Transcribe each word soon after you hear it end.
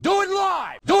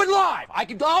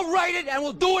I'll write it and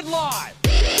we'll do it live.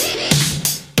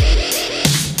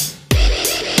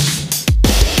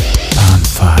 On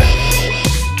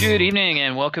fire. Good evening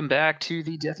and welcome back to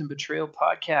the Death and Betrayal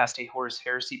podcast, a Horus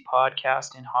Heresy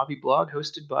podcast and hobby blog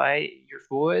hosted by your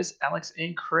boys, Alex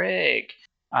and Craig.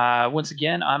 Once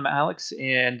again, I'm Alex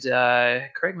and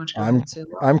Craig, why don't you go ahead and say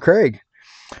hello? I'm Craig.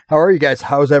 How are you guys?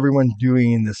 How's everyone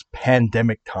doing in this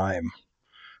pandemic time?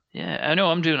 Yeah, I know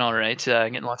I'm doing all right.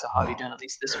 Getting lots of hobby done, at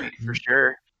least this week for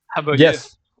sure. How about you?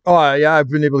 Yes. Oh, yeah, I've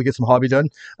been able to get some hobby done.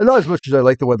 And not as much as I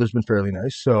like. The weather's been fairly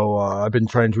nice. So I've been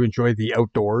trying to enjoy the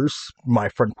outdoors, my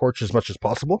front porch as much as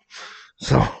possible.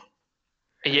 So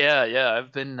Yeah.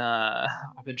 I've been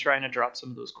trying to drop some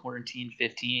of those quarantine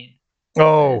 15.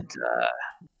 Oh, And,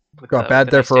 got bad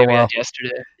there for a while.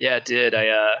 Yesterday. Yeah, it did.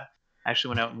 I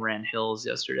actually went out and ran hills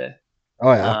yesterday.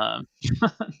 Oh, yeah.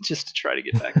 Just to try to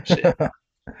get back in shape.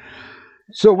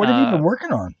 So what have you been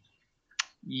working on?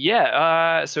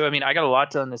 Yeah, so I mean, I got a lot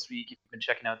done this week. You've been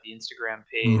checking out the Instagram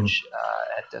page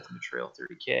at Death and Betrayal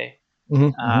 30K.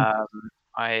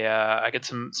 I got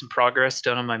some progress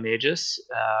done on my mages.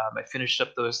 I finished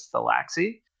up those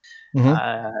Thalaxi.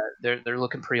 They're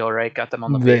looking pretty all right. Got them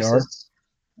on the basis.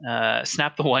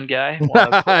 Snapped the one guy while I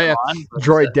was putting them on. But,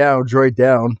 droid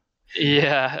down.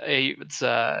 Yeah, it's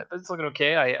looking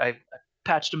okay. I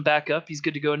patched him back up. He's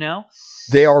good to go now.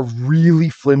 They are really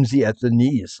flimsy at the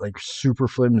knees, like super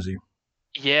flimsy.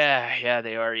 Yeah,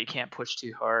 they are. You can't push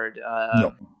too hard.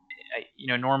 No.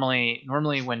 Normally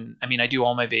when I do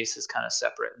all my bases kind of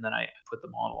separate, and then I put the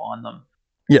model on them.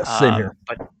 Yes, same here.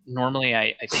 But normally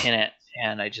I pin it,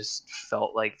 and I just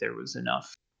felt like there was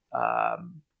enough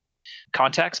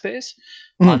contact space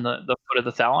on the foot of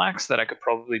the Thalax that I could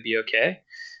probably be okay.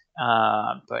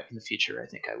 But in the future, I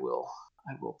think I will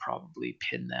probably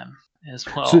pin them as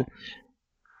well.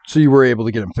 So you were able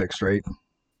to get them fixed, right?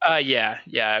 Yeah,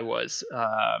 I was.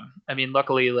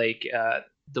 Luckily,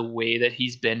 the way that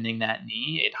he's bending that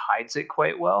knee, it hides it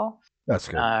quite well. That's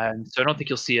good. So I don't think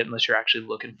you'll see it unless you're actually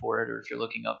looking for it, or if you're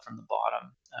looking up from the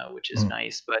bottom, which is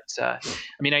nice. But I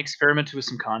experimented with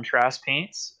some contrast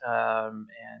paints,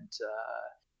 and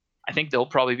I think they'll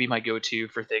probably be my go-to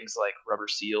for things like rubber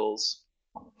seals,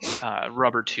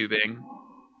 rubber tubing.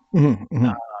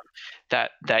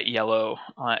 That yellow.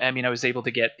 I was able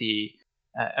to get the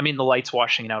light's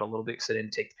washing it out a little bit because I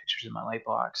didn't take the pictures in my light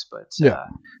box, but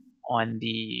on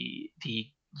the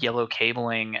yellow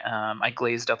cabling, I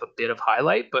glazed up a bit of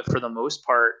highlight, but for the most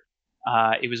part,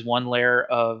 it was one layer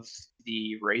of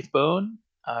the Wraithbone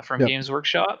from Games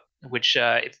Workshop, which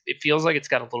it feels like it's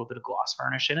got a little bit of gloss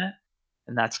varnish in it,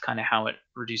 and that's kind of how it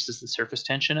reduces the surface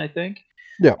tension, I think.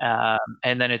 Yeah.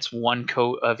 And then it's one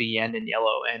coat of EN in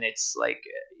yellow, and it's like,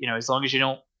 as long as you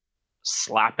don't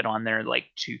slap it on there like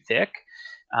too thick,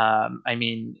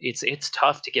 it's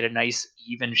tough to get a nice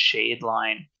even shade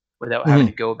line without having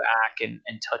to go back and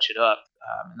touch it up,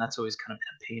 and that's always kind of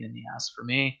a pain in the ass for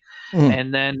me.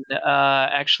 And then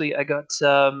actually I got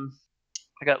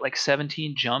like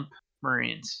 17 Jump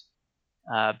Marines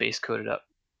base coated up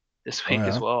this week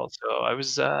as well, so I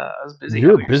was busy.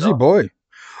 You're a busy boy.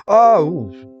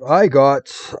 Oh, I got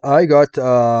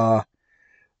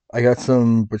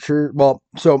some butcher. Well,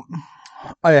 so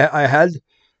I had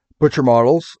butcher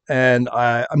models, and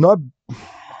I'm not.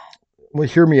 Well,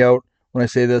 hear me out when I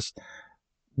say this.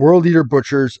 World Eater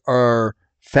butchers are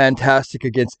fantastic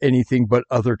against anything but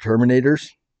other Terminators.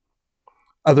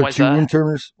 Other two-wound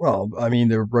Terminators. Well,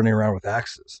 they're running around with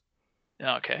axes.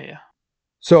 Okay, yeah.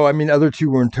 So other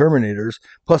two-wound Terminators.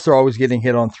 Plus, they're always getting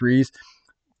hit on 3s.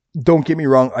 Don't get me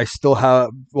wrong, I still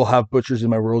will have butchers in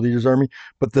my World Eaters army,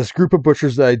 but this group of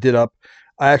butchers that I did up,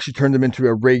 I actually turned them into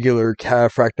a regular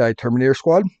Cataphracti Terminator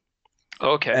squad.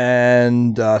 Okay.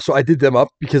 And so I did them up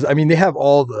because they have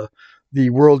all the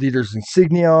World Eaters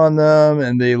insignia on them,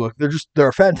 and they're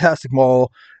a fantastic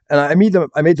model. And I made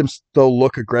them still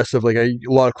look aggressive, like a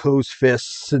lot of closed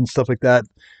fists and stuff like that.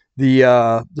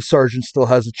 The sergeant still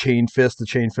has the chain fist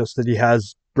that he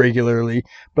has regularly,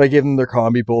 but I gave them their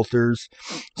combi bolters.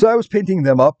 So I was painting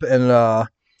them up and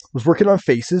was working on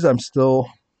faces. I'm still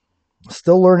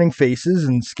learning faces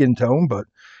and skin tone, but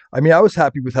I was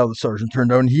happy with how the sergeant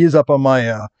turned out. And he is up on my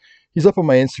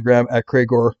Instagram at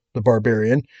Craigor the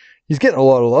Barbarian. He's getting a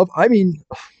lot of love.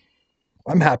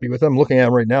 I'm happy with him. I'm looking at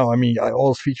him right now. All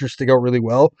his features stick out really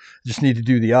well. Just need to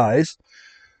do the eyes.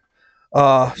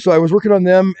 So I was working on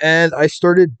them, and I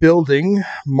started building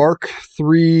Mark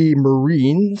III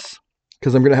Marines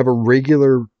because I'm going to have a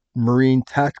regular Marine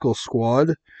tactical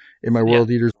squad in my World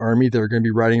Eaters army that are going to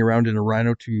be riding around in a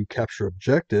Rhino to capture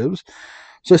objectives.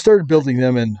 So I started building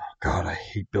them, and God, I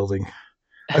hate building.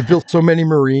 I've built so many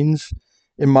Marines,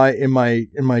 in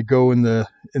my go in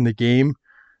the game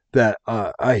that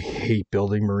I hate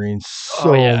building Marines Oh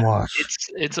so yeah, much.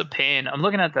 it's a pain. I'm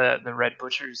looking at the red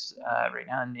butchers right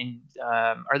now, and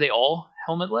are they all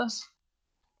helmetless?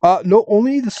 No,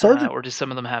 only the sergeant. Or do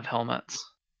some of them have helmets?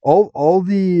 All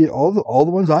the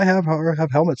ones I have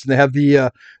have helmets, and they have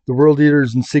the World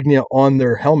Eaters insignia on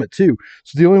their helmet too.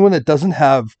 So the only one that doesn't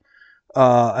have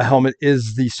a helmet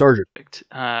is the sergeant.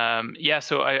 Yeah,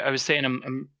 so I was saying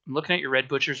I'm looking at your red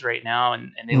butchers right now,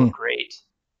 and they Mhm. look great.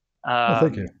 Oh,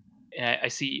 thank you. I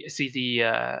see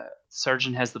the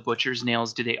sergeant has the butcher's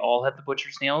nails. Do they all have the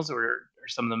butcher's nails, or are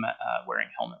some of them wearing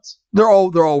helmets? They're all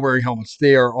wearing helmets.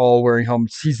 They are all wearing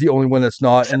helmets. He's the only one that's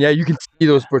not. And Except, yeah, you can see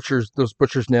yeah. those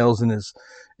butcher's nails in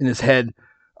his head.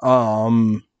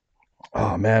 Um,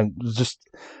 oh man, just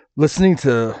listening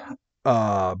to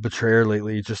Betrayer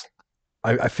lately, just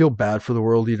I feel bad for the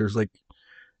World Eaters. Like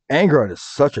Angron is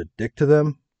such a dick to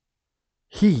them.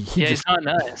 He Yeah, he's just not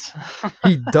nice.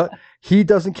 he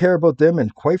doesn't care about them,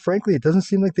 and quite frankly, it doesn't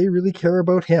seem like they really care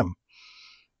about him.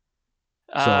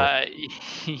 So Uh,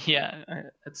 yeah,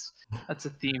 that's a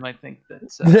theme I think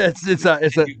that's it's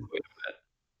a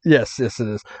yes, yes, it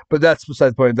is. But that's beside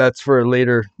the point. That's for a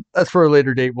later. That's for a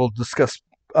later date. We'll discuss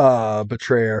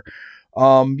Betrayer.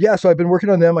 Yeah, so I've been working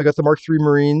on them. I got the Mark III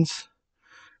Marines.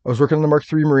 I was working on the Mark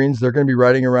III Marines. They're going to be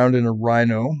riding around in a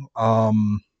Rhino.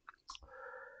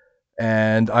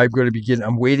 And I'm going to begin.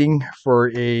 I'm waiting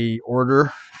for a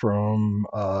order from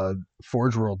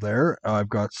Forge World. There, I've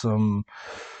got some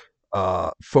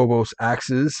Phobos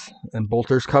axes and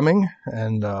bolters coming,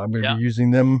 and I'm going to Yeah. be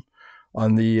using them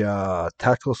on the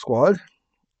tactical squad.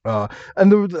 And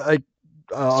So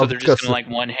I'll they're just discuss gonna this. like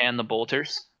one hand the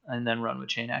bolters and then run with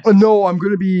chain axes. No, I'm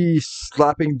going to be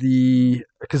slapping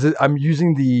because I'm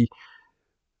using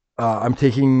I'm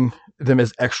taking them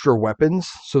as extra weapons,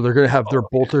 so they're going to have Oh, their okay.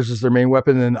 bolters as their main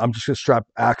weapon, and I'm just going to strap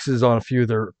axes on a few of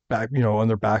their on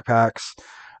their backpacks.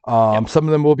 Yep. Some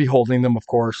of them will be holding them, of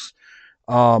course,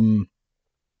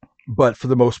 but for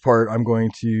the most part, I'm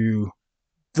going to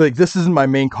this isn't my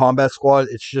main combat squad.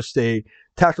 It's just a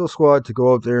tactical squad to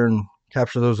go out there and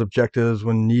capture those objectives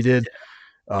when needed.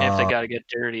 And if they Uh, gotta get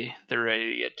dirty, they're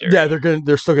ready to get yeah, dirty.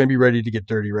 they're still gonna be ready to get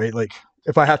dirty, right? Like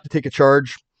if I have to take a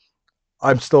charge,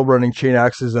 I'm still running chain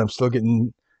axes. And I'm still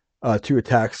getting 2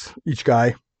 attacks each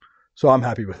guy, so I'm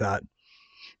happy with that.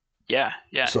 Yeah,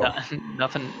 yeah, So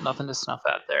nothing to snuff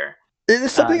at there. it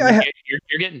is something I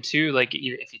You're getting two like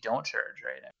if you don't charge,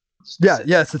 right? Just to yeah, sit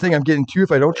yeah. there. It's the thing. I'm getting 2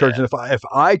 if I don't Oh, charge, yeah, and if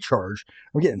I charge,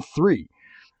 I'm getting 3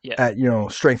 yeah,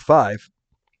 at strength 5.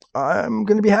 I'm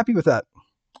gonna be happy with that.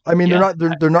 I mean, yeah.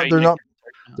 they're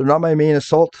not my main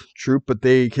assault troop, but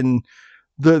they're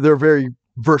a very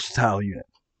versatile unit.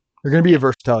 They're going to be a Yeah,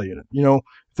 versatile unit.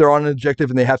 If they're on an objective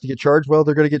and they have to get charged, well,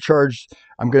 they're going to get charged.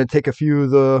 I'm going to take a few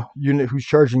of the unit who's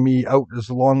charging me out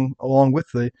along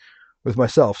with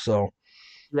myself. So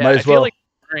yeah. might I as feel well. like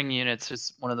ring units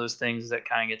is one of those things that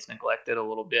kind of gets neglected a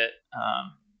little bit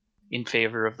in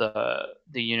favor of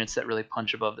the units that really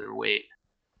punch above their weight.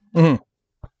 Mhm.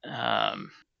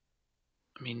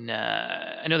 I mean,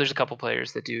 I know there's a couple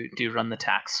players that do run the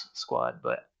tax squad,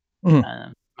 but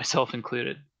Mhm. myself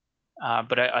included.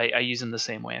 But I use them the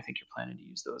same way. I think you're planning to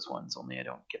use those ones. Only I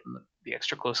don't give them the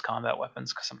extra close combat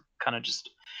weapons because I'm kind of just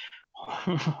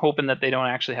hoping that they don't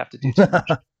actually have to do too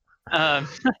much. Um,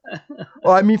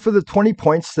 Well, I mean, for the 20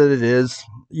 points that it is,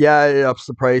 yeah, it ups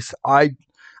the price. I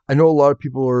know a lot of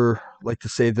people are like to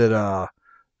say that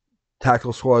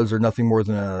tactical squads are nothing more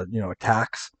than a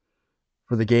tax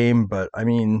for the game, but I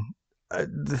mean, at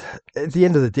the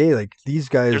end of the day, like these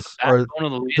they're guys the are backbone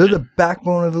of the they're the Legion.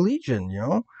 backbone of the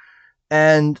Legion.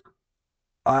 And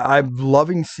I'm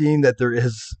loving seeing that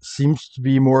seems to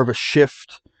be more of a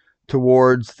shift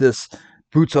towards this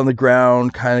boots on the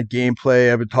ground kind of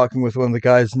gameplay. I've been talking with one of the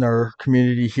guys in our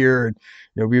community here,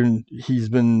 and he's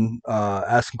been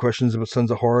asking questions about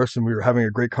Sons of Horus, and we were having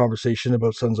a great conversation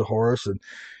about Sons of Horus, and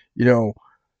you know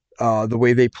the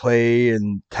way they play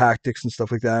and tactics and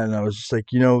stuff like that. And I was just like,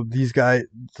 these guys,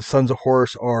 the Sons of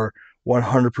Horus, are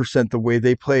 100% the way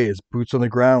they play is boots on the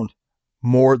ground.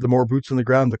 The more boots on the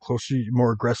ground, the closer,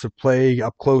 more aggressive play,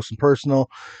 up close and personal.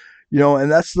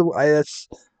 And that's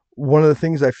one of the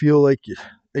things I feel like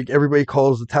everybody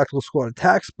calls the tactical squad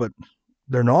attacks, but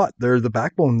they're not. They're the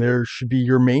backbone. There should be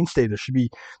your mainstay. There should be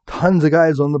tons of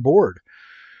guys on the board.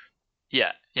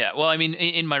 Yeah, yeah. Well, I mean,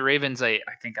 in my Ravens, I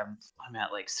think I'm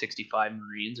at like 65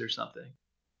 Marines or something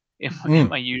in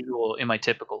Mm. my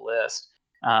typical list.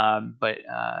 But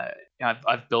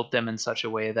I've built them in such a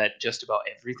way that just about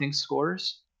everything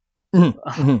scores. Mm-hmm.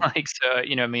 Mm-hmm. Like so,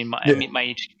 I mean, Yeah.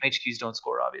 my HQs don't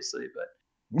score obviously, but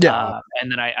Yeah.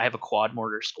 And then I have a quad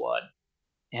mortar squad,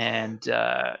 and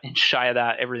shy of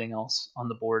that, everything else on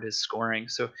the board is scoring.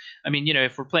 So I mean,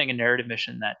 if we're playing a narrative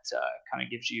mission that kind of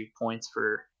gives you points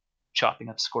for chopping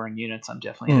up scoring units, I'm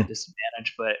definitely at a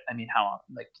disadvantage. But I mean, how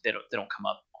like they don't come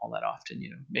up all that often.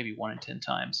 Maybe 1 in 10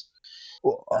 times.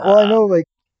 Well, I know, like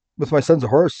with my Sons of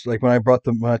Horus, like when I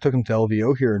took them to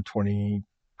LVO here in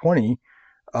 2020,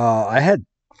 I had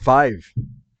 5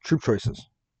 troop choices,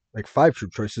 like 5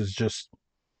 troop choices. Just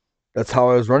that's how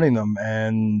I was running them,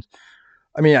 and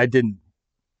I mean, I didn't,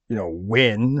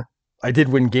 win. I did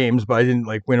win games, but I didn't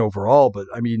like win overall. But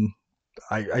I mean,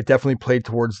 I definitely played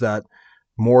towards that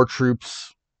more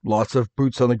troops, lots of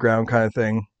boots on the ground kind of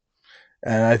thing,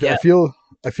 and I feel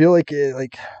like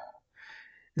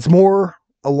it's more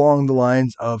along the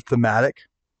lines of thematic,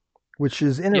 which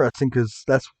is interesting because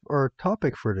that's our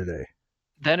topic for today.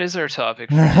 That is our topic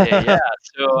for today. Yeah.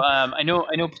 So I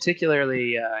know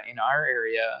particularly in our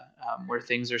area where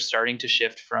things are starting to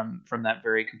shift from that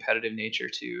very competitive nature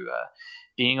to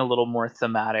being a little more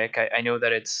thematic. I know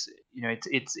that it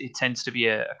tends to be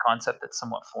a concept that's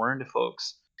somewhat foreign to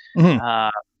folks. Mhm.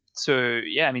 So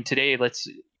yeah, I mean today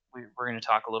we're going to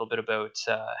talk a little bit about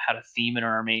how to theme an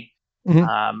army. Mhm.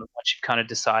 Once you've kind of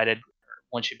decided, or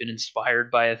once you've been inspired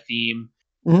by a theme,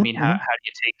 I Mhm. mean, how do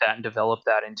you take that and develop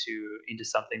that into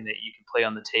something that you can play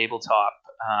on the tabletop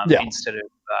Yeah. instead of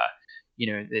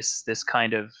this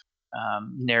kind of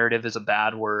narrative is a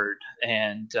bad word,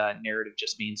 and narrative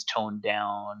just means toned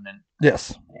down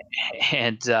Yes.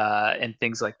 and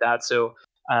things like that. So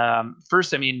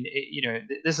first, I mean,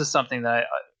 this is something that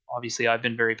obviously I've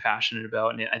been very passionate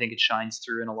about, and I think it shines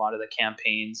through in a lot of the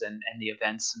campaigns and the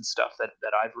events and stuff that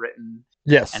I've written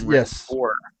Yes. and written Yes.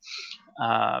 for.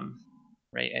 Um,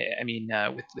 right? I mean,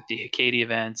 with the Hecate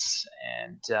events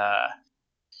and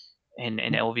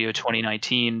LVO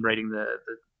 2019, writing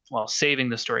saving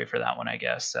the story for that one, I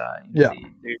guess. Yeah.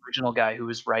 The original guy who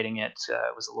was writing it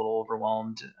was a little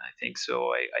overwhelmed, I think.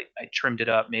 So I trimmed it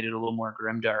up, made it a little more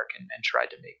grimdark, and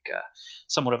tried to make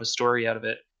somewhat of a story out of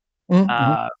it. Mhm.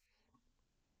 Uh,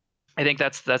 I think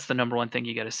that's the number one thing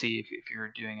you got to see if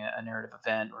you're doing a narrative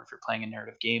event or if you're playing a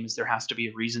narrative game is there has to be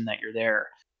a reason that you're there,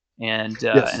 Yes.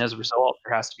 and as a result,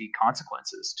 there has to be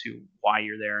consequences to why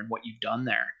you're there and what you've done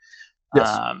there.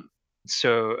 Yes.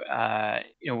 So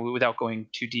without going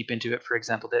too deep into it, for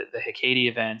example, the Hecate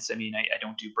events. I mean, I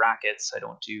don't do brackets. I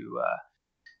don't do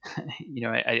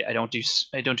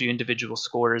I don't do individual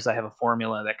scores. I have a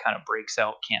formula that kind of breaks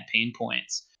out campaign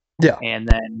points, Yeah. and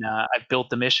then I've built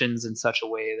the missions in such a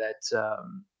way that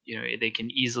they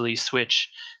can easily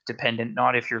switch dependent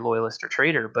not if you're loyalist or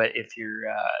traitor, but if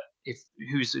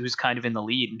who's kind of in the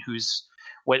lead and who's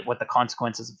what the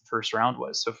consequences of the first round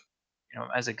was. So,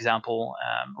 as example,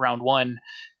 round one,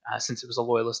 since it was a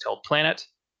loyalist held planet,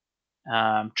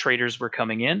 traitors were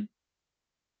coming in.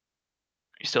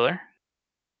 Are you still there?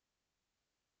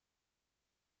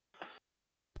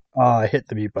 I hit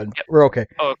the mute button. Yep. We're okay.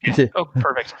 Oh, okay. Continue. Oh,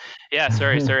 perfect. Yeah,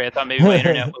 sorry. I thought maybe my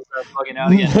internet was bugging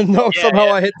out again. No, Yeah, somehow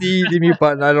yeah. I hit the mute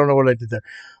button. I don't know what I did there.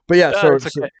 But yeah, No, so,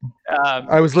 it's okay.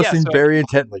 I was Yeah, listening so I mean, very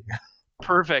intently.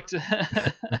 perfect.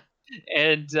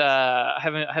 And I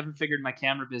haven't figured my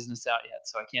camera business out yet,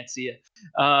 so I can't see it.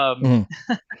 Mhm.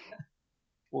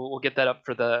 We'll get that up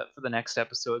for the next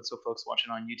episode, so folks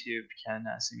watching on YouTube can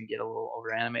see me get a little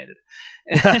over animated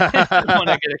when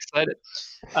I get excited.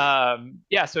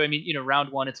 Yeah, so I mean, round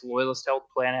one, it's a loyalist held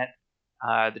planet.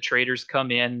 The traders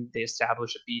come in, they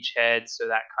establish a beachhead, so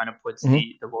that kind of puts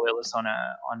Mhm. the loyalists on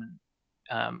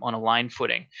a line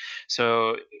footing.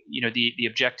 So the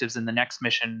objectives in the next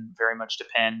mission very much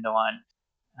depend on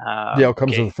The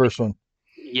outcomes of okay, the first one.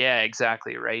 yeah,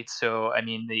 exactly, right. So I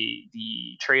mean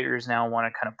the traders now want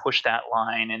to kind of push that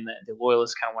line, and the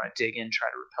loyalists kind of want to dig in, try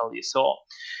to repel the assault.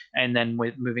 And then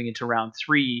with moving into round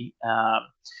three,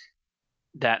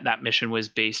 that mission was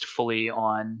based fully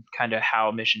on kind of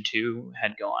how mission two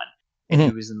had gone and Mhm.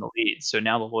 who was in the lead. So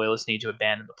now the loyalists need to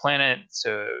abandon the planet,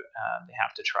 so they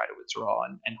have to try to withdraw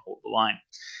and hold the line,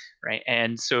 right?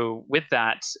 And so with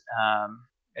that,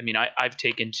 I mean, I've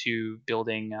taken to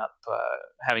building up,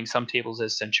 having some tables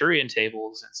as Centurion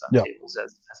tables and some Yeah. tables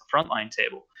as a frontline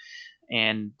table.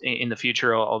 And in the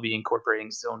future, I'll be incorporating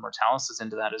Zone Mortalis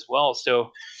into that as well.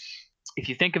 So if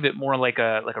you think of it more like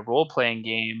a role playing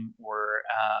game or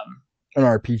An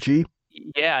RPG.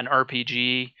 yeah, an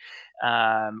RPG,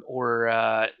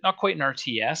 or not quite an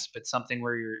RTS, but something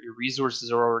where your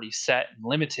resources are already set and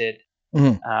limited.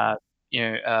 Mhm.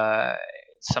 Uh,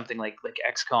 something like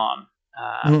XCOM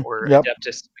Mhm. or Yep.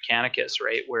 Adeptus Mechanicus,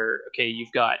 right? Where okay,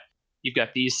 you've got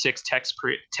these 6 tech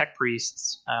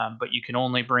priests, but you can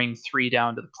only bring 3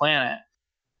 down to the planet.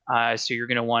 So you're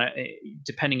going to want to,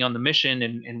 depending on the mission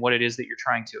and what it is that you're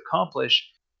trying to accomplish,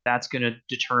 that's going to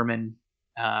determine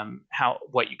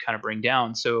what you kind of bring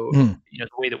down. So Mm. the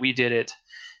way that we did it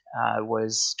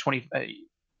was 20.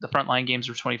 The frontline games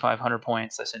were 2,500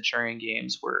 points. The Centurion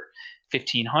games were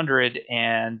 1,500,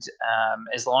 and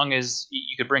as long as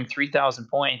you could bring 3,000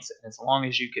 points, and as long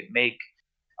as you could make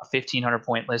a 1,500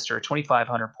 point list or a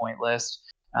 2,500 point list,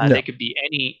 they could be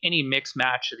any mix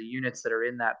match of the units that are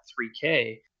in that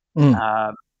 3K.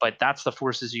 But that's the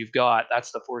forces you've got.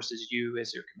 That's the forces you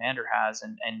as your commander has,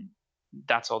 and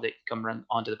that's all they come run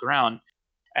onto the ground.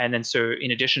 And then so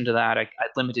in addition to that, I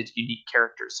limited unique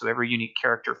characters. So every unique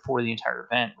character for the entire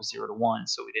event was 0 to 1.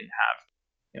 So we didn't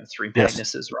have 3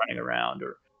 Magnuses running around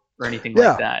or anything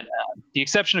like that. The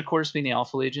exception, of course, being the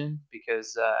Alpha Legion,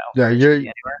 because Alpha Legion could be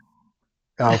anywhere.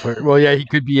 Alpha. Well, yeah, he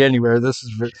could be anywhere. This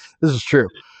is true.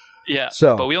 Yeah.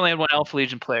 So, but we only had one Alpha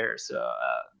Legion player, so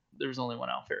there was only one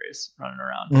Alpharius running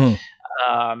around.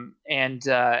 And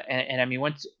I mean,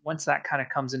 once that kind of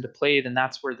comes into play, then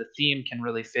that's where the theme can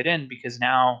really fit in, because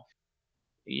now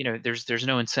there's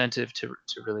no incentive to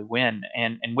really win.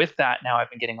 And with that, now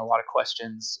I've been getting a lot of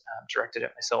questions directed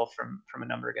at myself from a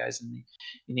number of guys in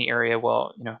the area.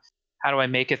 Well, how do I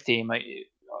make a theme?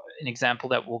 An example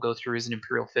that we'll go through is an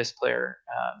Imperial Fist player.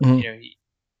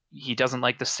 He doesn't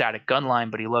like the static gun line,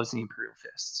 but he loves the Imperial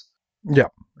Fists. Yeah.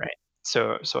 Right.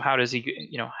 So how does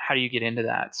he, how do you get into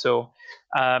that? So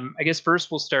I guess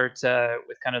first we'll start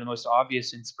with kind of the most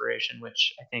obvious inspiration,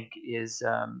 which I think is,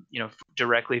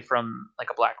 directly from like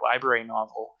a Black Library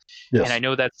novel. Yes. And I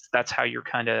know that's how you're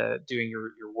kind of doing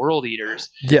your World Eaters.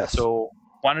 Yes. So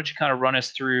why don't you kind of run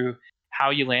us through how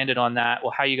you landed on that?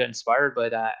 Well, how you got inspired by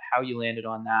that, how you landed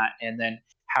on that, and then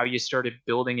how you started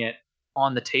building it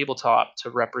on the tabletop to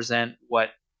represent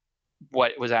what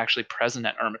was actually present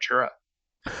at Armatura.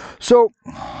 So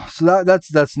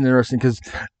that's interesting, because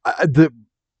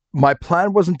my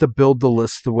plan wasn't to build the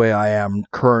list the way I am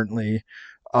currently.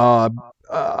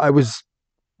 I was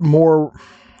more.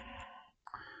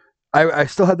 I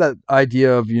still had that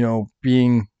idea of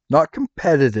being not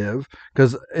competitive,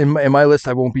 because in my list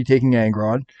I won't be taking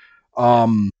Angron.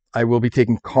 I will be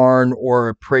taking Karn or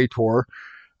a Praetor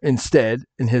instead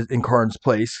in Karn's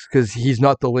place, because he's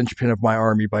not the linchpin of my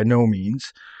army by no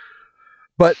means.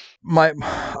 But when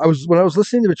I was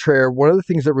listening to Betrayer, one of the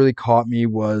things that really caught me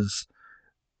was,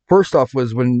 first off,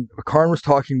 was when Karn was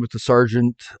talking with the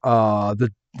sergeant, the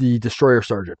destroyer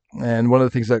sergeant, and one of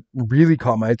the things that really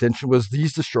caught my attention was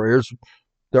these destroyers,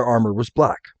 their armor was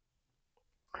black,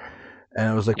 and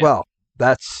I was like, wow,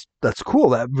 that's cool.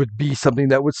 That would be something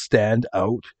that would stand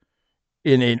out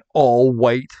in an all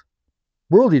white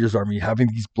World Eaters army, having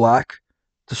these black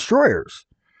destroyers.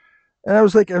 And I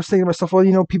was thinking to myself,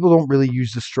 well, people don't really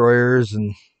use destroyers,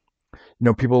 and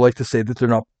people like to say that they're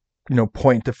not,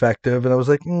 point effective. And I was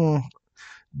like,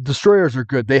 destroyers are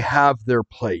good. They have their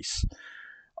place.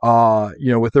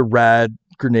 With the rad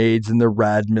grenades and the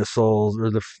rad missiles, or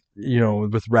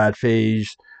with rad phage.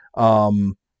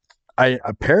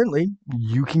 Apparently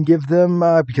you can give them,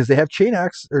 because they have chain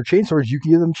axe or chain swords, you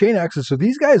can give them chain axes. So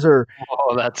these guys are.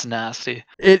 Oh, that's nasty.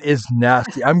 It is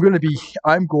nasty. I'm going to be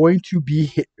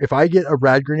hit. If I get a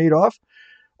rad grenade off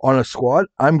on a squad,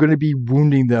 I'm going to be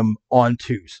wounding them on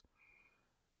twos.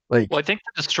 Well, I think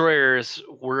the destroyers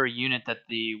were a unit that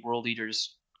the World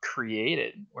Eaters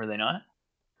created, were they not?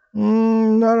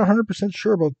 Not 100%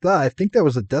 sure about that. I think that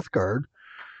was a Death Guard.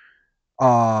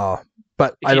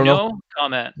 But if I don't know.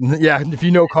 Comment. Yeah, if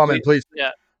you know, comment, please.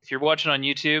 Yeah, if you're watching on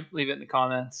YouTube, leave it in the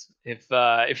comments. If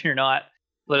you're not,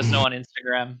 let us know on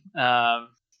Instagram.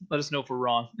 Let us know if we're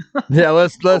wrong. Yeah,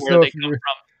 let's know if they come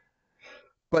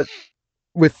from.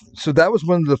 But so that was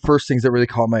one of the first things that really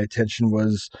caught my attention,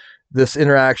 was this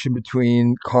interaction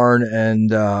between Karn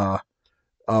and a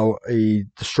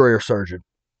destroyer sergeant.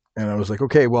 And I was like,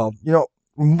 okay, well,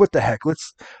 what the heck?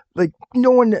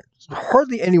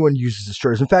 Hardly anyone uses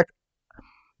destroyers. In fact,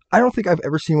 I don't think I've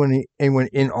ever seen anyone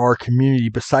in our community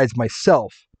besides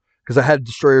myself, because I had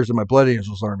destroyers in my Blood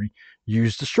Angels army,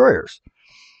 use destroyers.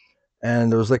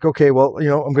 And I was like, okay, well,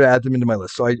 I'm going to add them into my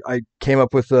list. So I came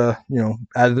up with,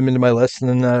 added them into my list.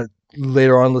 And then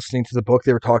later on, listening to the book,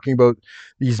 they were talking about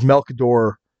these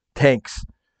Melkador tanks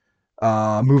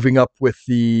moving up with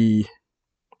the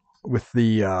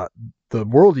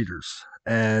World Eaters,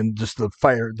 and just the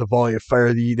volley of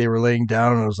fire they were laying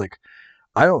down. And I was like,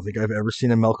 I don't think I've ever seen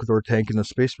a Melkador tank in a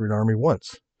Space Marine army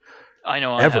once. I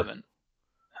know ever.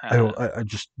 I haven't. I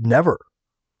just never.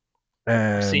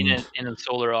 And I've seen it in the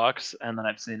Solar Ox, and then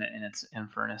I've seen it in its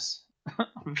Infernus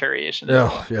variation.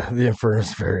 Oh, yeah, the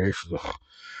Infernus variation.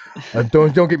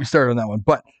 Don't get me started on that one.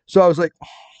 But so I was like,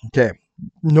 okay,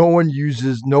 no one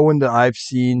that I've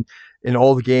seen in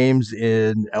all the games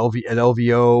in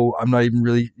LVO. I'm not even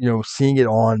really seeing it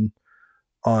on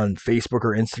Facebook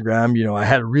or Instagram. I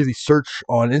had to really search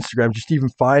on Instagram just to even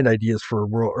find ideas for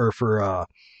world or for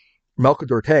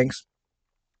Melkador tanks.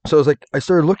 So I was like, I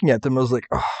started looking at them. I was like,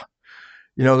 oh,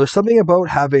 there's something about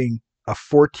having a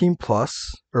 14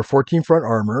 plus or 14 front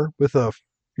armor with a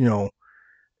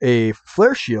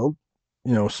flare shield,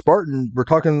 Spartan. We're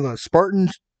talking the Spartan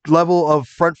level of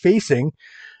front facing,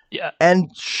 Yeah. and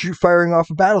firing off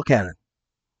a battle cannon,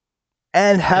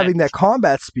 and having that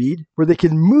combat speed where they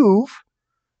can move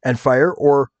and fire,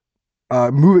 or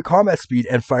move at combat speed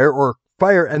and fire, or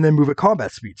fire and then move at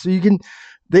combat speed. So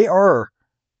they are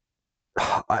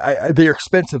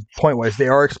expensive point wise. They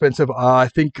are expensive. I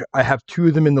think I have two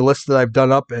of them in the list that I've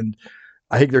done up, and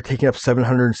I think they're taking up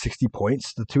 760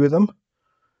 points. The two of them,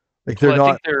 like they're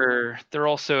not. I think they're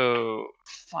also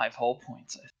 5 hull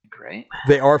points. I think, right?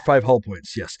 They are 5 hull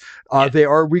points. Yes, they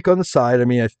are weak on the side. I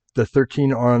mean, the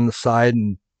 13 on the side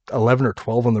and 11 or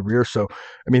 12 on the rear. So,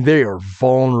 I mean, they are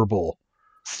vulnerable.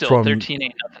 Still, 13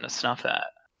 ain't nothing to snuff at.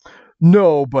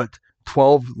 No, but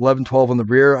 11, 12 on the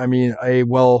rear. I mean,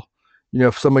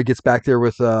 if somebody gets back there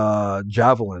with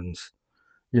javelins,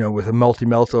 with a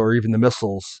multi-melta or even the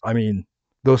missiles, I mean,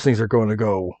 those things are going to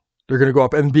go. They're going to go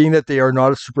up. And being that they are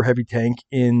not a super heavy tank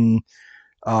in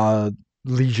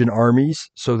Legion armies,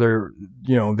 so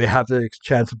they have the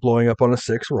chance of blowing up on a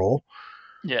 6 roll.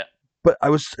 Yeah. But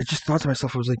I just thought to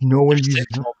myself, I was like, no one uses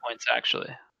 6 hull points actually.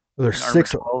 There's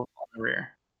 6 on the rear.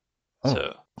 Oh.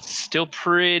 So still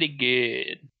pretty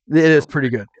good. It is pretty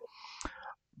good.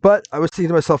 But I was thinking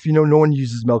to myself, no one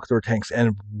uses Melkador tanks,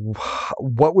 and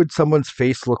what would someone's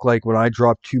face look like when I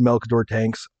drop 2 Melkador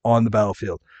tanks on the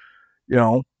battlefield?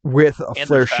 With a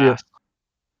flare shield.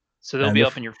 So they'll be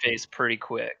up in your face pretty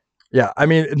quick. Yeah, I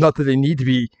mean, not that they need to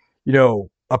be,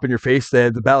 up in your face. They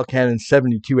have the battle cannon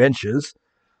 72 inches.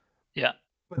 Yeah.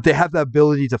 But they have the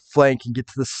ability to flank and get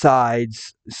to the side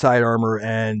armor,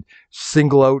 and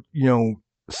single out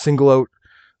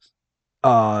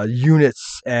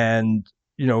units, and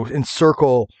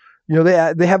encircle.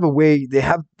 They have a way. They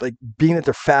have, like, being that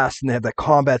they're fast and they have that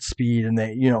combat speed, and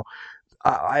they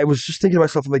I was just thinking to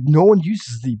myself, like, no one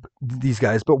uses these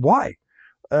guys, but why?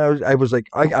 I was like,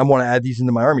 I want to add these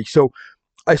into my army. So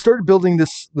I started building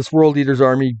this World Eaters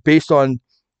army based on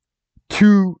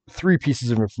 3 pieces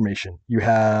of information. You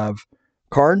have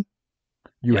Karn,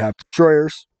 you have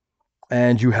destroyers,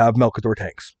 and you have Melkador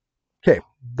tanks. Okay,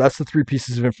 that's the 3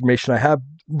 pieces of information I have.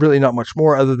 Really not much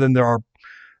more, other than there are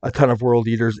a ton of World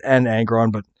Eaters and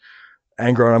Angron, but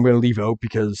Angron I'm going to leave out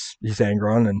because he's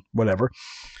Angron and whatever.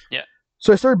 Yeah.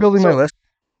 So I started building my list.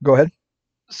 Go ahead.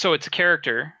 So it's a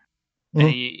character,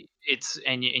 and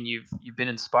you've been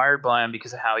inspired by him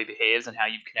because of how he behaves and how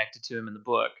you've connected to him in the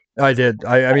book. I did.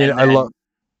 I mean, I love.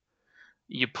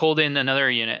 You pulled in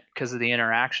another unit because of the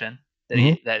interaction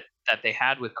that that they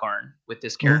had with Karn, with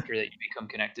this character that you become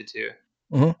connected to,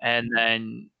 and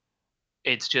then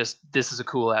it's just, this is a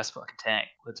cool ass fucking tank.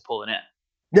 Let's pull it in.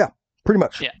 Yeah, pretty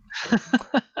much. Yeah.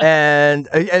 and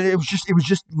it was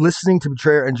just listening to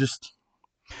Betrayer, and just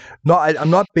I'm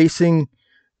not basing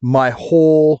my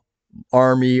whole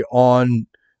army on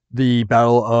the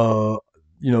battle,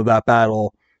 that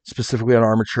battle specifically on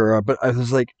Armatura, but I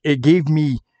was like, it got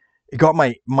me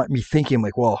thinking,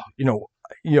 like, well,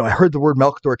 I heard the word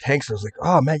Melkador tanks, and I was like,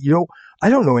 oh man, I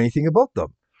don't know anything about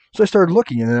them. So I started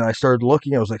looking, and then I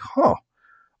was like,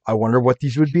 I wonder what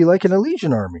these would be like in a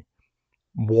Legion army.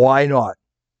 Why not?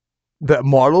 The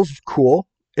model's cool.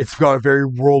 It's got a very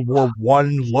World War I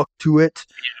look to it.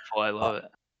 Beautiful. I love it.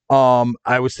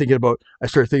 I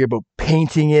started thinking about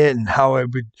painting it and how I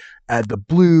would add the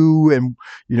blue, and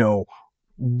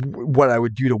what I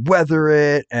would do to weather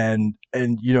it, and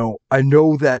I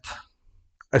know that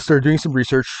I started doing some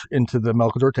research into the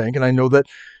Melkador tank, and I know that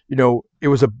it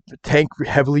was a tank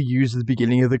heavily used at the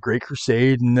beginning of the Great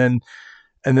Crusade, and then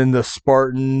the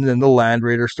Spartan and the Land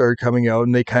Raider started coming out,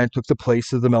 and they kind of took the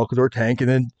place of the Melkador tank. And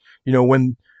then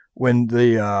when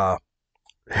the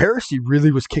Heresy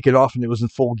really was kicking off and it was in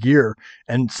full gear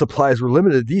and supplies were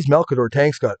limited, these Melkador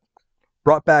tanks got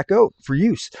brought back out for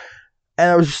use.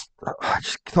 And I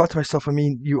just thought to myself, I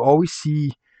mean,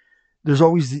 there's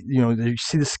always, you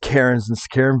see the Sakarans and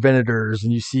Sakaran Venators,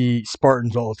 and you see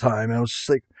Spartans all the time. And I was just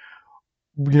like,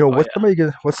 what's somebody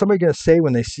gonna say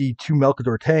when they see 2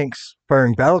 Melkador tanks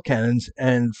firing battle cannons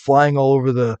and flying all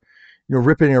over the,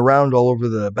 ripping around all over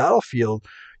the battlefield,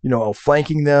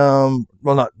 outflanking them?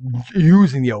 Well, not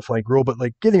using the outflank rule, but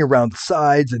like getting around the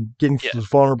sides and getting to this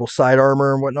vulnerable side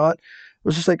armor and whatnot. It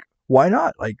was just like, why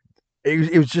not? Like,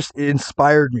 it was just, it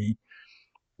inspired me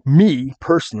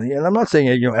personally, and I'm not saying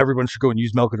everyone should go and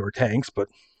use Melkador tanks, but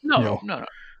No, no, no.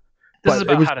 This is but it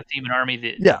about was how to theme an army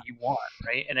that yeah, you want,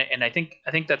 right? And I think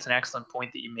that's an excellent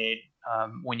point that you made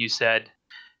when you said,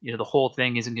 the whole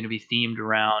thing isn't going to be themed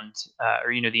around,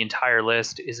 or the entire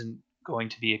list isn't going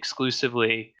to be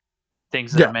exclusively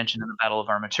things that are yeah, mentioned in the Battle of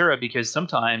Armatura, because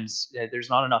sometimes there's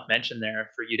not enough mention there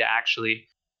for you to actually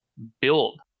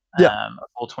build yeah. a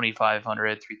full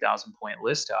 2,500, 3,000 point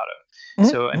list out of.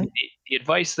 Mhm, So, I mhm. mean, the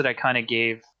advice that I kind of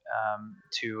gave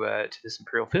to this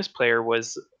Imperial Fist player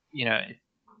was,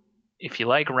 if you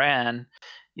like Ran,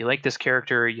 you like this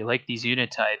character, you like these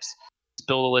unit types, let's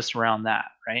build a list around that,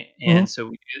 right? Mhm, And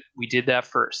so we did that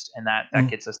first, and that mhm.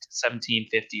 gets us to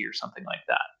 1750 or something like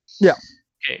that. Yeah.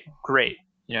 Okay, great.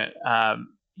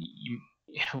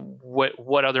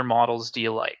 What other models do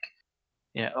you like?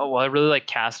 Oh well, I really like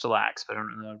Castellax, but I don't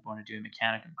really want to do a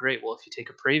Mechanicum. Great. Well, if you take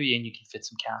a Praevian, you can fit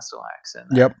some Castellax in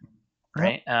there, Yep. Yep.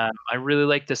 right? I really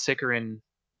like the Sicaran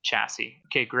chassis.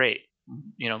 Okay, great.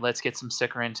 Let's get some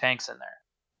Sicaran tanks in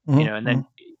there. Mhm, And then mhm.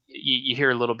 you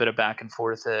hear a little bit of back and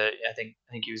forth. I think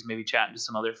he was maybe chatting to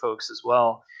some other folks as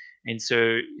well. And so,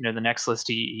 the next list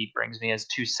he brings me has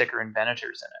 2 Sicaran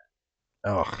Venators in it.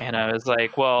 Oh. And I was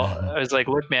like,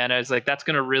 look, man, I was like, that's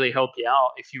going to really help you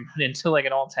out if you run into like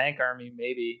an all tank army,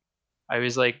 maybe. I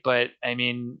was like, but I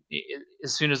mean,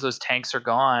 as soon as those tanks are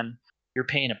gone, you're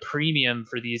paying a premium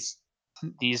for these 2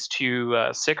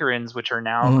 Sicarans, which are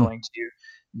now Mhm. going to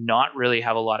not really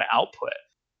have a lot of output,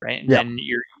 right? And Yeah. then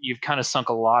you've kind of sunk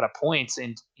a lot of points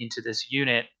into this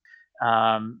unit,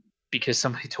 because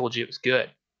somebody told you it was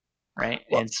good, right?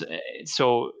 Well, And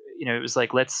so it was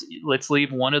like, let's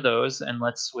leave one of those and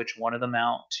let's switch one of them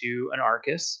out to an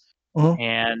Arcus, mhm.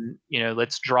 and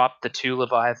let's drop the 2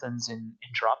 Leviathans in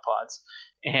drop pods,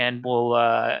 and we'll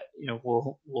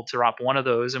drop one of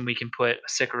those, and we can put a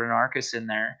Sicaran Arcus in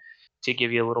there to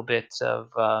give you a little bit of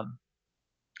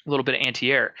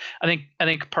anti-air. I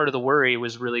think part of the worry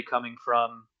was really coming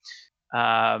from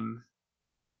um,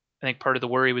 he's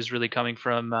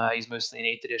mostly an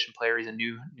 8th edition player. He's a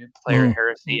new player at Mhm.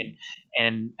 Heresy,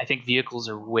 and I think vehicles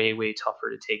are way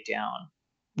tougher to take down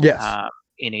Yes. uh,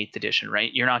 in 8th edition.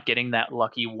 Right, you're not getting that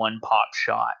lucky one pop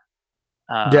shot.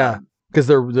 Yeah. Um, Because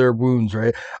they're wounds,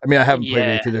 right? I mean, I haven't played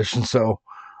yeah, 8th edition, so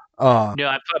uh, no,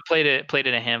 I've played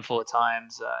it a handful of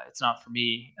times. It's not for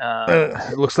me.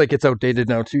 it looks like it's outdated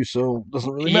now too, so it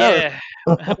doesn't really matter.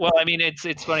 Yeah, well, I mean, it's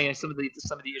funny, some of the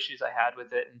issues I had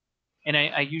with it, and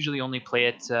I usually only play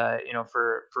it,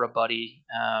 for a buddy.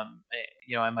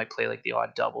 I might play like the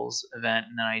odd doubles event,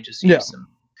 and then I just Yeah. use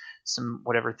some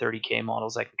whatever 30K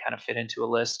models I can kind of fit into a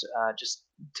list, just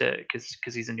to because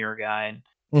he's a newer guy, and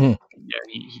Mhm.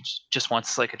 he just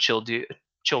wants like a chill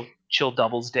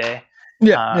doubles day.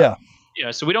 Yeah. Uh,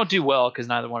 Yeah. so we don't do well because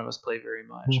neither one of us play very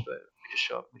much, Mhm. but we just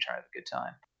show up, we try to have a good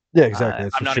time. Yeah. Exactly.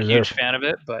 That's I'm what not a you're there huge for. fan of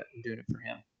it, but I'm doing it for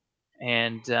him.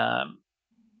 And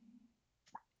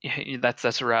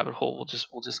that's a rabbit hole. We'll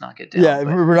just not get Yeah, down.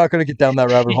 But we're not going to get down that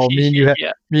rabbit hole. yeah,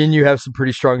 Me and you have some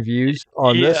pretty strong views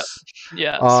on yeah, this,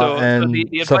 yeah. So the, and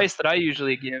the so. advice that I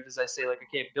usually give is I say, like,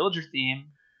 okay, build your theme,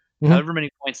 Mhm. however many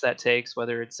points that takes,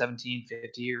 whether it's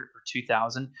 1750 or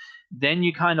 2000. Then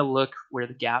you kind of look where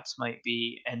the gaps might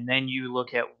be, and then you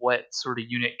look at what sort of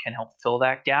unit can help fill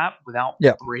that gap without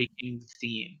Yeah. breaking the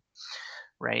theme,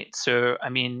 right? So, I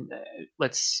mean,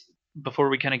 let's before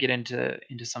we kind of get into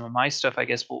some of my stuff, I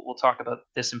guess we'll talk about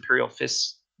this Imperial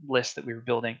Fist list that we were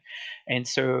building. And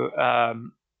so,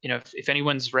 if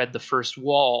anyone's read the first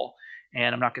wall,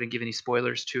 and I'm not going to give any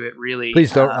spoilers to it, really.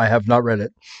 Please don't. I have not read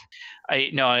it. I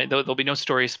no, there'll be no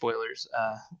story spoilers.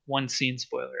 One scene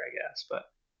spoiler, I guess, but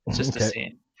it's just a Okay.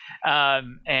 scene.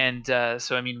 And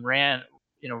so, I mean, Ron,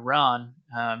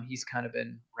 he's kind of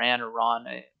been Ran or Ron,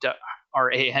 Rann.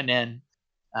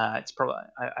 It's probably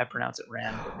I pronounce it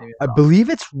Ran, but maybe I I'm wrong. believe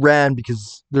it's Ran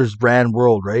because there's Ran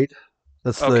World, right?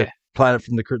 That's the Okay. planet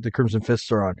from the Crimson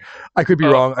Fists are on. I could be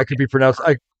Oh, wrong. I could be pronounced.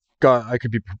 I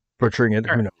could be butchering it.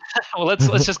 all Who right. knows? Well,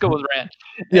 let's just go with Ran.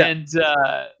 Yeah. And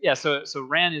yeah, so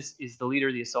Ran is the leader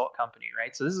of the assault company,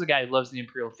 right? So this is a guy who loves the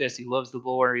Imperial Fist. He loves the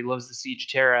lore. He loves the Siege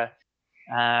of Terra.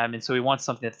 And so he wants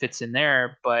something that fits in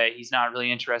there, but he's not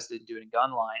really interested in doing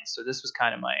gun lines. So this was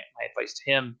kind of my advice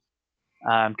to him,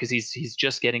 because he's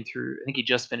just getting through. I think he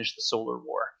just finished the Solar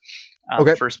War, the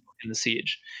Okay. first book in the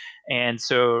Siege, and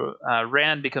so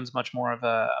Rand becomes much more of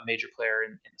a major player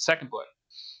in the second book.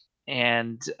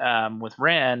 And with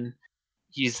Rand,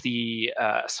 he's the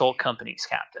assault company's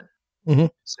captain. Mhm.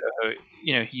 So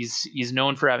he's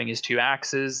known for having his 2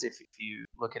 axes. If you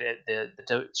look at it,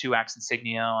 the 2 axe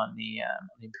insignia on the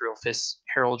Imperial Fist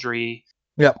heraldry,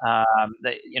 Yep.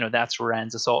 That's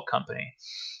Ren's Assault Company.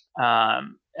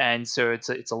 And so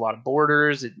it's a lot of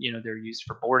borders. They're used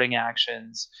for boarding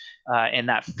actions, and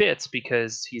that fits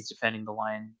because he's defending the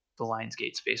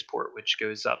Lionsgate spaceport, which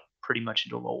goes up pretty much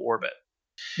into low orbit.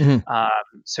 Mhm.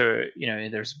 So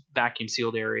there's vacuum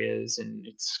sealed areas, and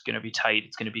it's going to be tight.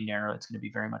 It's going to be narrow. It's going to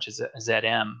be very much a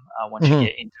ZM once you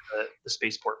get into the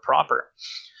spaceport proper.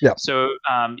 Yeah. So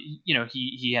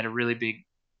he had a really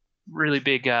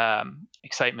big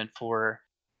excitement for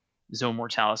Zone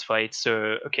Mortalis fights.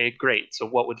 So okay, great. So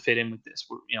what would fit in with this?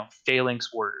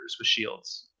 Phalanx warriors with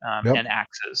shields and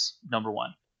axes. Number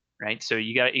one, right? So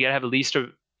you got to have at least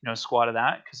a squad of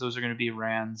that, because those are going to be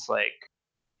Rand's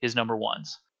his number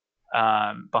ones.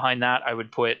 Behind that, I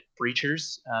would put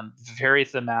Breachers. Very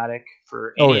thematic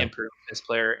for any Imperial Fist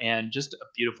player, and just a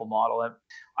beautiful model.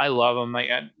 I love them.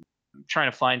 I'm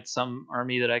trying to find some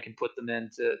army that I can put them in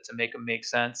to make them make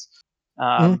sense.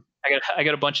 I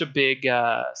got a bunch of big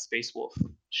Space Wolf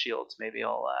shields. Maybe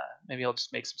I'll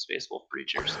just make some Space Wolf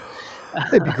Breachers.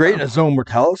 They'd be great in a Zone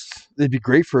Mortalis. They'd be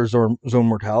great for a Zone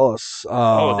Mortalis.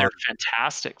 They're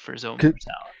fantastic for Zone Mortalis.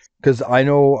 Because I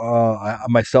know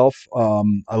myself,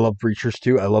 I love Breachers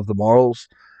too. I love the models,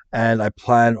 and I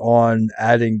plan on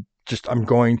adding. I'm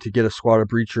going to get a squad of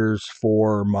Breachers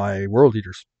for my World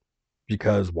Eaters,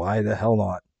 because why the hell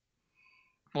not?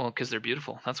 Well, because they're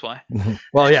beautiful. That's why.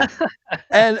 Well, yeah,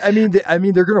 and I mean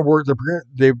they're going to work.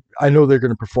 I know they're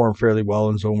going to perform fairly well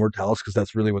in Zone Mortalis, because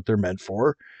that's really what they're meant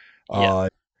for. Yeah.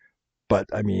 But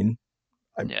I mean,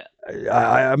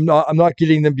 I'm not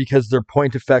getting them because they're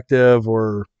point effective,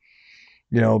 or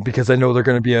because I know they're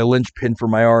going to be a linchpin for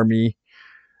my army,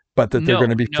 but that they're going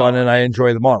to be fun and I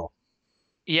enjoy the model.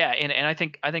 Yeah, and I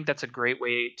think that's a great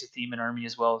way to theme an army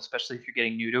as well, especially if you're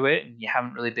getting new to it and you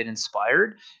haven't really been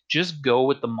inspired. Just go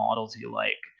with the models you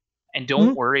like, and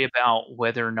don't worry about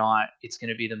whether or not it's going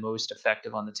to be the most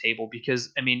effective on the table.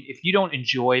 Because I mean, if you don't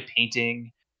enjoy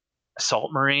painting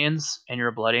Assault Marines and you're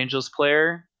a Blood Angels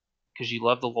player because you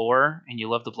love the lore and you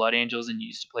love the Blood Angels and you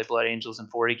used to play Blood Angels in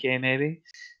 40k, maybe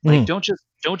don't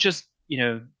just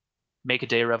make a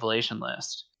day revelation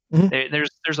list.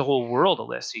 There's a whole world of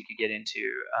lists you could get into.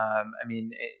 I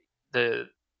mean, the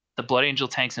Blood Angel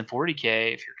tanks in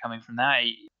 40k, if you're coming from that,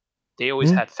 they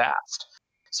always had fast.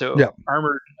 So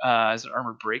armored, is it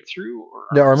armored breakthrough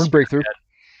or armored breakthrough?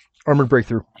 Armored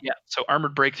breakthrough. Yeah, so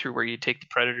armored breakthrough, where you take the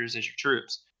Predators as your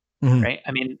troops, right?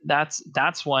 I mean, that's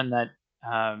one that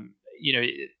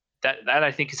that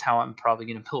I think is how I'm probably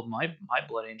going to build my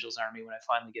Blood Angels army when I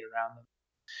finally get around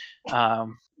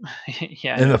them.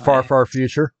 In the far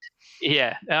future.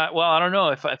 Yeah. Well, I don't know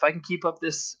if I can keep up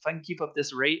this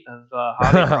rate of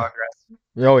hobby progress.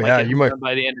 Oh yeah, you might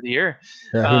by the end of the year.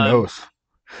 Yeah, who knows?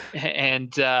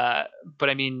 And but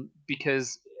I mean,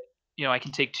 because I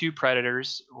can take 2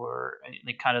 Predators, or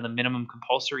kind of the minimum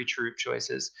compulsory troop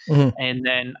choices, and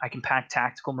then I can pack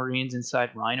tactical Marines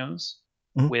inside Rhinos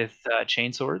with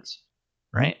chainswords,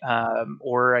 right?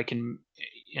 Or I can,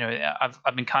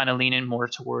 I've been kind of leaning more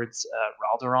towards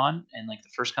Raldoron and the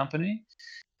First Company,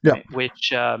 right?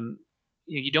 Which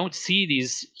you don't see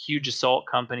these huge assault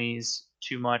companies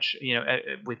too much,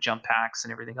 with jump packs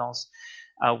and everything else,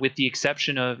 with the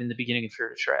exception of in the beginning of Fear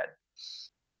to Tread.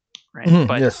 Right.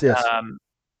 But yes.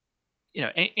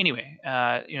 Anyway,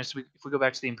 so if we go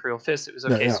back to the Imperial Fist, it was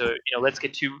okay. So let's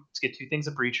get two things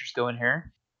of Breachers going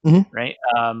here, right?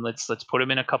 Let's put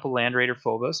them in a couple Land Raider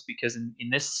Phobos, because in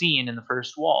this scene in the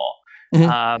first wall,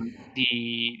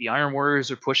 the Iron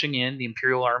Warriors are pushing in. The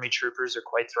Imperial Army troopers are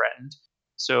quite threatened,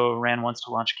 so Rand wants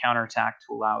to launch a counterattack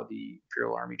to allow the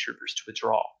Imperial Army troopers to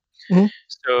withdraw.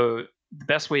 So the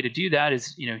best way to do that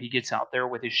is, he gets out there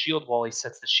with his shield wall. He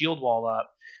sets the shield wall up,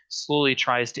 slowly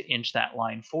tries to inch that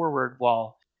line forward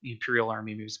while the Imperial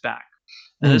Army moves back.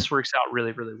 And this works out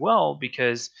really, really well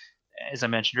because, as I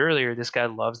mentioned earlier, this guy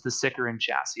loves the Sicaran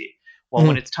chassis. Well,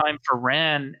 when it's time for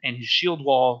Ran and his shield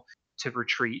wall to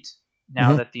retreat,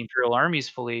 now that the Imperial Army is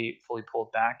fully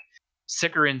pulled back,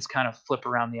 Sicarans kind of flip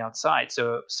around the outside.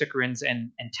 So Sicarans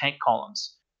and tank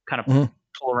columns kind of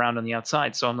pull around on the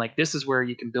outside. So I'm like, this is where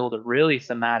you can build a really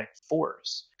thematic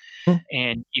force.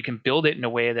 And you can build it in a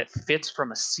way that fits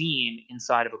from a scene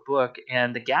inside of a book,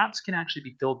 and the gaps can actually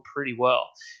be filled pretty well.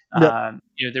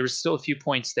 There was still a few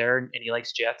points there, and he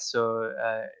likes jets, so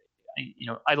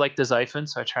I like the Xiphon,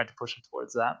 so I tried to push him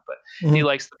towards that. But he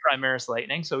likes the Primaris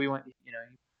Lightning, so we went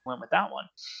with that one.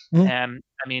 And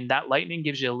I mean, that Lightning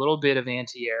gives you a little bit of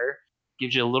anti-air,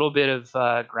 gives you a little bit of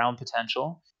ground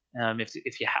potential.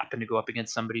 If you happen to go up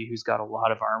against somebody who's got a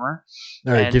lot of armor,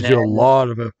 it gives you a lot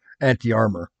of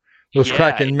anti-armor. Those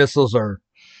Kraken missiles are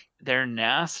they're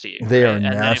nasty, They right? are And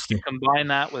then if you nasty. combine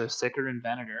that with a Sickerin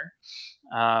vinegar,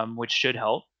 which should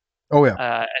help, Oh yeah.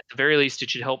 at the very least, it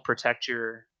should help protect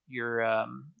your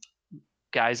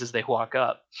guys as they walk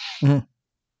up. Mhm.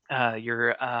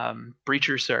 Your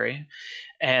breachers, sorry,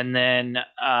 and then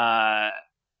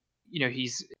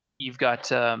you've got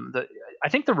the. I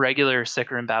think the regular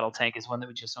Sickerin battle tank is one that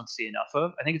we just don't see enough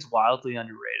of. I think it's wildly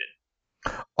underrated.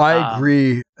 I Um,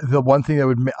 agree. The one thing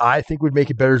that I think would make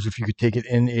it better is if you could take it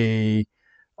in a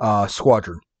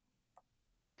squadron,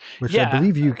 which I yeah,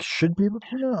 believe you should be able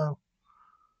to. No,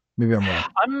 maybe I'm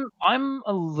wrong. I'm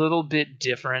a little bit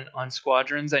different on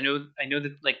squadrons. I know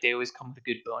that like they always come with a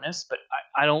good bonus, but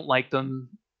I don't like them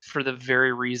for the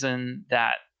very reason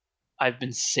that I've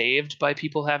been saved by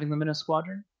people having them in a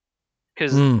squadron.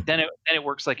 Because Mm, then it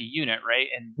works like a unit, right?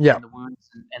 yeah, And the wounds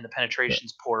and the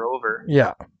penetrations pour over.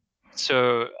 yeah.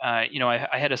 So I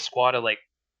had a squad of like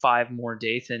 5 more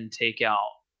Dathan take out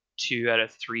 2 out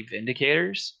of 3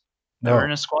 Vindicators that were No.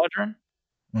 in a squadron.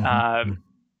 Mm-hmm.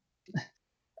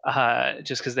 Um,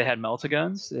 just because they had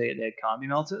melta-guns, they had combi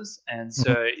meltas, and Mm-hmm.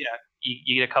 so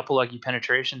you get a couple lucky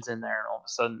penetrations in there, and all of a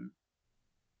sudden,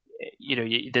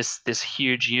 this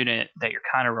huge unit that you're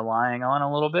kind of relying on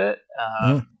a little bit.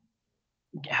 Mm-hmm.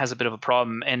 Has a bit of a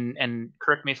problem. And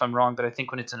correct me if I'm wrong, but I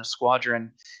think when it's in a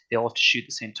squadron, they all have to shoot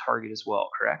the same target as well.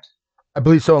 Correct? I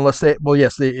believe so, unless they. Well,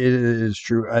 yes, it is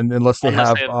true, and unless they Unless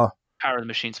have they have Power of the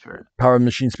Machine Spirit. Power of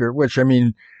Machine Spirit, which I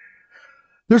mean,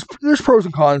 there's pros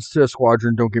and cons to a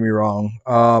squadron. Don't get me wrong.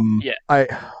 Yeah. I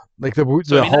like So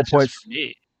the whole that's point. just for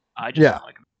me. I just Yeah. don't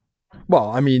like them. Well,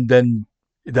 I mean, then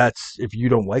that's if you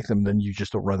don't like them, then you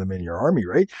just don't run them in your army,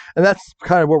 right? And that's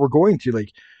kind of what we're going to.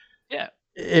 Like, Yeah.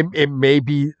 it may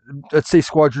be. Let's say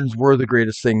squadrons were the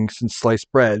greatest thing since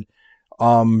sliced bread.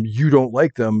 You don't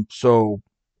like them, so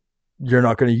you're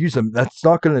not going to use them. That's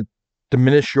not going to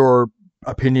diminish your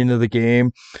opinion of the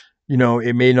game.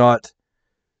 It may not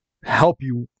help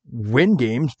you win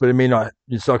games, but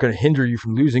it's not going to hinder you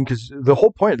from losing, because the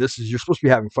whole point of this is you're supposed to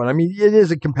be having fun. I mean, it is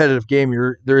a competitive game.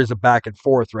 There is a back and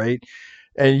forth, right?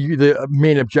 And the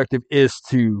main objective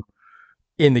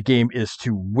in the game is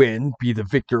to win, be the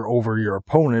victor over your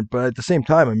opponent. But at the same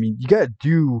time, I mean, you got to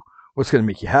do what's going to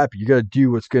make you happy. You got to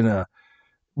do what's going to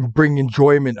bring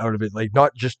enjoyment out of it. Like,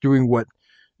 not just doing what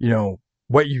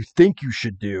you think you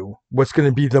should do, what's going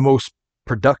to be the most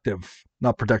productive,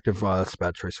 not productive. That's a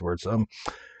bad choice of words.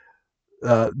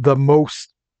 The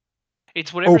most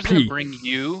It's whatever's OP. going to bring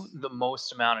you the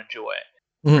most amount of joy,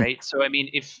 right? So I mean,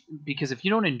 because if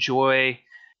you don't enjoy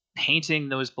painting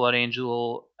those Blood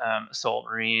Angel Assault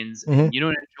Marines, and you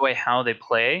don't enjoy how they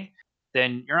play,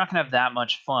 then you're not going to have that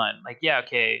much fun. Like, yeah,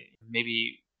 okay,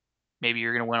 maybe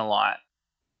you're going to win a lot.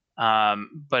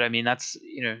 But I mean, that's,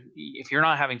 if you're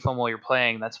not having fun while you're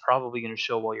playing, that's probably going to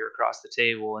show while you're across the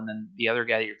table, and then the other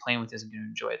guy that you're playing with isn't going to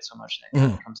enjoy it so much, and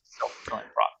it becomes a self-fulfilling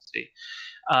prophecy.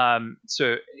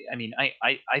 So I mean,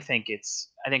 I think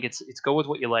it's go with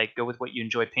what you like, go with what you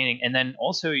enjoy painting, and then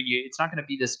also it's not going to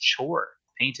be this chore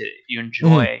to paint it if you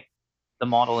enjoy the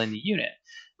model in the unit,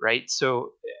 right?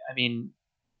 So I mean,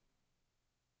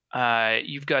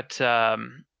 you've got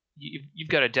you've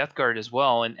got a Death Guard as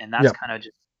well, and that's kind of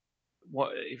just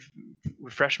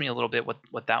refresh me a little bit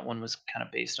what that one was kind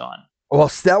of based on. Well,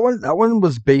 that one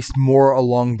was based more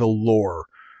along the lore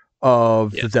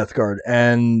of the Death Guard,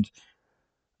 and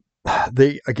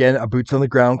they, again, a boots on the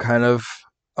ground kind of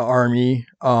army.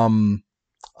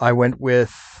 I went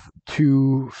with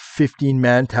 2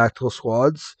 15-man tactical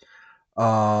squads,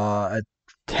 a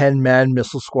 10-man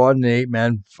missile squad, and an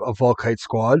 8-man Volkite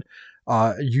squad,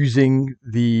 using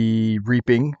the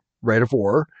Reaping Rite of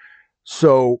War.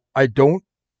 So I do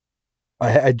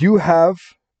have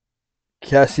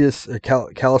Cassius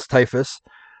Callus Typhus.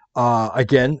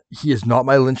 Again, he is not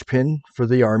my linchpin for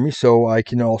the army, so I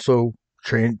can also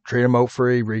train him out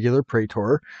for a regular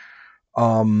Praetor.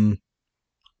 But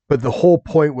the whole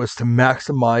point was to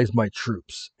maximize my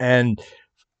troops, and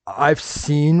I've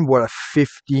seen what a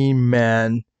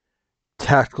 15-man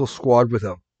tactical squad with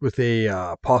a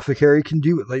apothecary can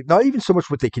do. Like, not even so much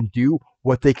what they can do,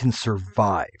 what they can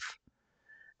survive.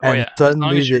 And as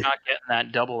long as you're not getting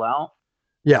that double out.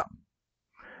 Yeah,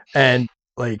 and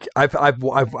like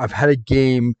I've had a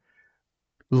game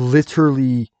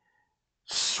literally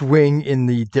swing in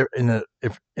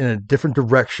a different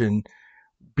direction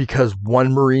because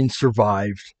one Marine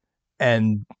survived,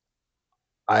 and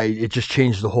it just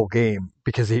changed the whole game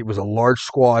because it was a large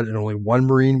squad and only one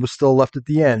Marine was still left at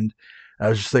the end. And I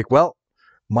was just like, well,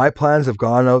 my plans have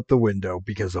gone out the window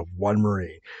because of one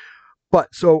Marine.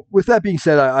 But so with that being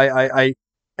said, I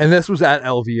and this was at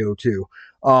LVO too.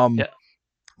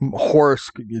 Horus,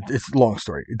 it's a long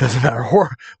story. It doesn't matter.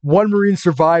 One Marine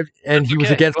survived, and he was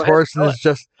okay. against Go ahead, Horus, and tell it's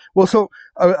just so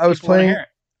I was People wanna playing. hear it.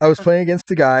 I was playing against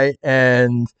the guy,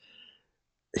 and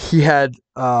he had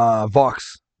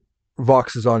Voxes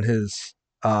on his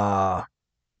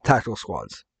tactical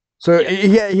squads. So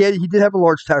Yeah. he did have a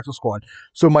large tactical squad.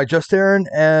 So my Justaerin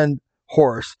and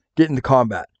Horus get into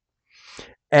combat.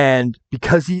 And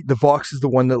because the Vox is the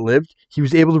one that lived, he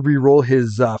was able to re-roll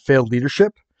his failed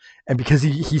leadership. And because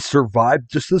he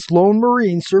survived, just this lone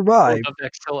Marine Oh, survived. the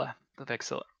Vexilla. The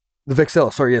Vexilla. The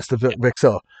Vexilla, sorry, yes, the Yeah.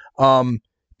 Vexilla.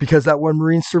 Because that one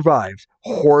Marine survived,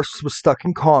 Horus was stuck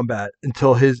in combat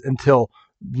until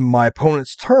my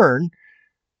opponent's turn,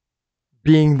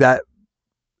 being that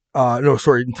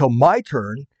until my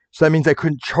turn. So that means I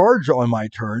couldn't charge on my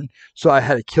turn. So I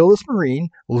had to kill this Marine,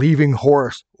 leaving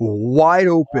Horus wide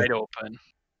open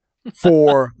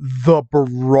for the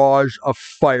barrage of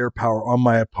firepower on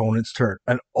my opponent's turn,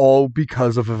 and all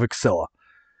because of a Vexilla.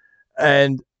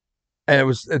 And it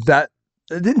was that.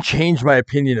 It didn't change my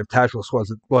opinion of tactical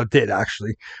squads. Well, it did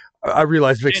actually. I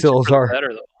realized Vexillas are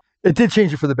better, though. It did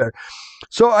change it for the better.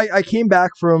 So I came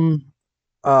back from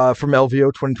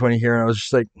LVO 2020 here, and I was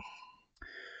just like,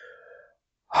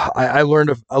 I learned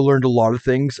a lot of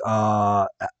things.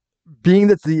 Being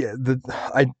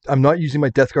that I'm not using my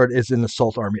Death Guard as an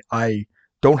assault army. I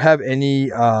don't have any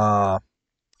the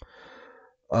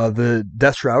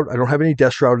Death Shroud. I don't have any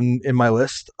Death Shroud in my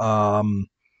list.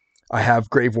 I have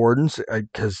Grave Wardens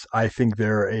because I think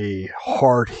they're a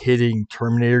hard-hitting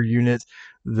Terminator unit.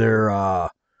 Their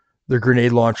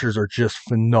grenade launchers are just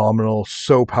phenomenal,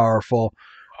 so powerful,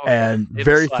 and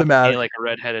very thematic. Like a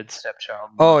redheaded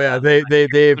stepchild. Oh yeah,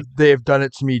 they've done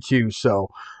it to me too. So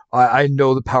I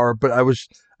know the power, but I was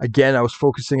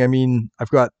focusing. I mean, I've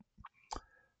got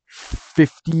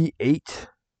 58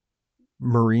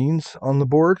 Marines on the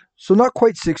board, so not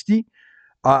quite 60.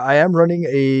 I am running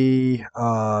a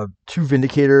 2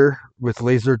 Vindicator with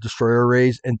laser destroyer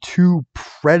arrays and 2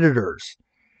 Predators.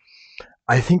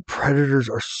 I think Predators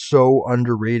are so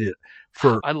underrated.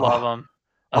 I love them.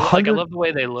 I love the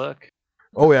way they look.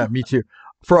 Oh yeah, me too.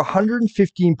 For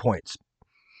 115 points,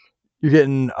 you're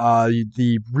getting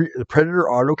the Predator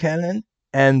autocannon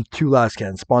and 2 las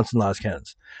cannons, Sponson las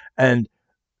cannons, and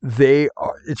they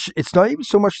are. It's not even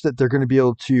so much that they're going to be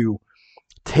able to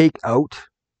take out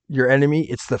your enemy,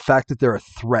 it's the fact that they're a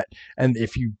threat. And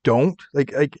if you don't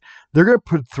like they're gonna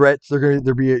put threats, they're gonna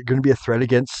be a threat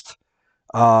against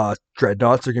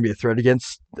dreadnoughts, they're gonna be a threat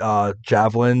against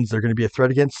javelins, they're gonna be a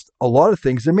threat against a lot of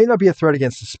things. There may not be a threat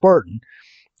against the Spartan.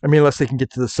 I mean, unless they can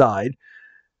get to the side.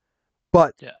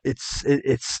 But it's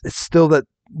still that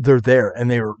they're there, and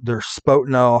they're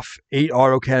spouting off 8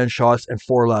 autocannon shots and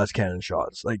 4 las cannon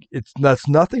shots. Like that's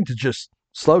nothing to just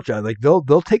slouch at. Like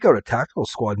they'll take out a tactical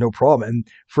squad, no problem. And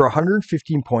for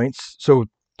 115 points, so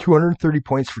 230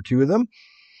 points for 2 of them.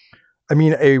 I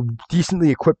mean, a decently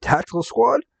equipped tactical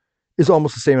squad is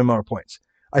almost the same amount of points.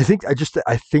 I think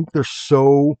they're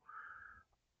so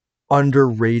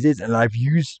underrated, and I've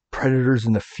used Predators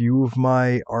in a few of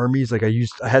my armies. Like I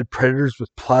had Predators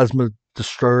with plasma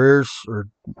destroyers or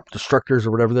destructors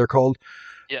or whatever they're called,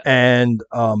 and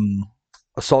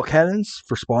assault cannons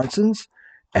for sponsons.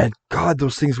 And God,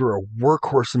 those things were a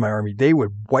workhorse in my army. They would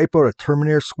wipe out a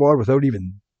Terminator squad without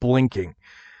even blinking.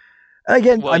 And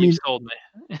again, I mean, you sold me.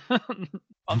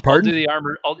 I'll do the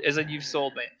armored. As in, you've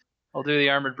sold me. I'll do the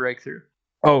armored breakthrough.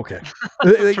 Oh, okay.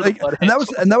 and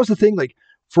that was the thing. Like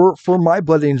for my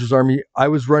Blood Angels army, I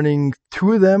was running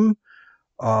 2 of them.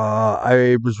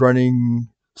 I was running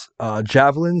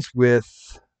javelins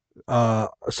with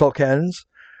assault cannons.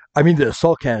 I mean, the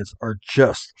assault cannons are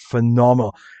just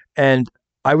phenomenal. And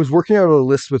I was working out a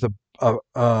list with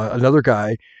another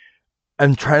guy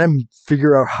and trying to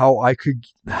figure out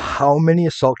how many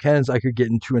assault cannons I could get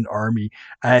into an army.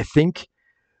 And I think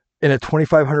in a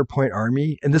 2,500 point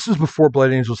army, and this was before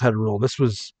Blood Angels had a rule. This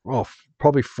was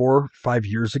probably 4 or 5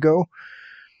 years ago.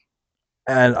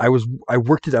 And I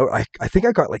worked it out. I think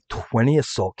I got like 20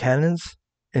 assault cannons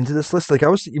into this list. Like I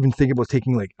was even thinking about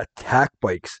taking like attack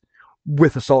bikes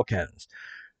with assault cannons.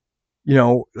 You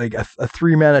know, like a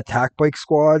 3-man attack bike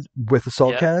squad with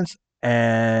assault cannons,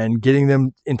 and getting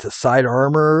them into side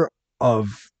armor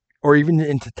or even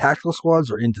into tactical squads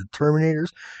or into Terminators.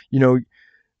 You know,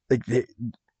 like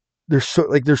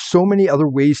there's so many other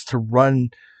ways to run.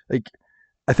 Like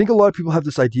I think a lot of people have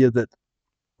this idea that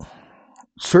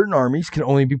certain armies can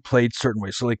only be played certain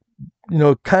ways. So like, you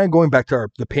know, kind of going back to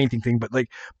the painting thing, but like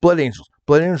Blood Angels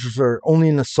are only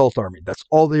an assault army. That's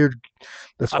all they do.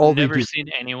 I've never seen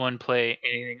anyone play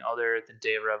anything other than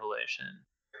Day of Revelation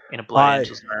in a Blood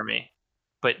Angels army.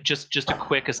 But just a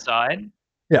quick aside,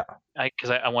 Yeah.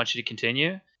 Because I want you to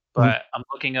continue. But I'm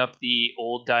looking up the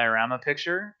old diorama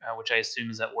picture, which I assume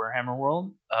is at Warhammer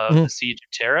World, of the Siege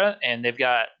of Terra, and they've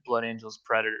got Blood Angels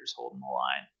Predators holding the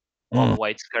line while the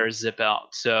White Scars zip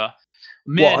out. So,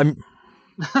 man.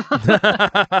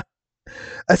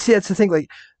 That's the thing. Like,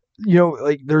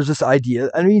 like there's this idea.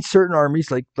 I mean, certain armies,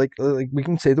 like we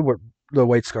can say the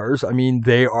White Scars. I mean,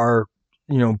 they are,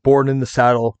 born in the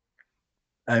saddle.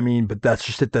 I mean, but that's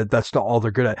just it. That's not all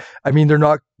they're good at. I mean, you're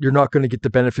not going to get the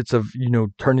benefits of,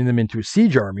 turning them into a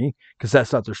siege army because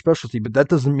that's not their specialty. But that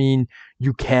doesn't mean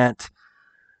you can't,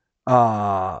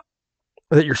 that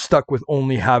you're stuck with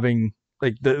only having,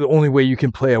 like, the only way you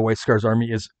can play a White Scars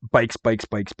army is bikes.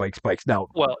 Now,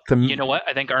 well, you know what?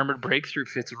 I think Armored Breakthrough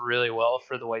fits really well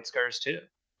for the White Scars too.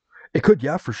 It could,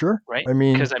 yeah, for sure. Right? I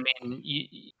mean, because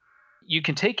you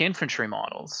can take infantry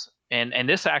models, and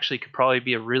this actually could probably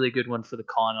be a really good one for the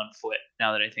con on foot.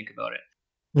 Now that I think about it,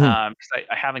 because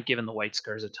I haven't given the White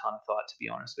Scars a ton of thought, to be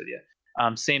honest with you.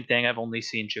 Same thing. I've only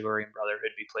seen Chivalry and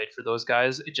Brotherhood be played for those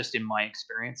guys. Just in my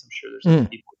experience, I'm sure there's other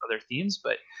people with other themes,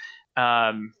 but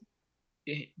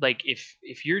like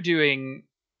if you're doing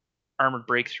Armored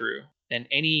Breakthrough, and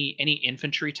any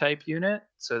infantry type unit,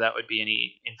 so that would be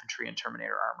any infantry and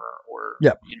Terminator armor or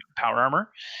power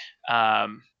armor.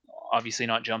 Obviously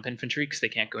not jump infantry because they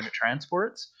can't go into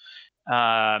transports.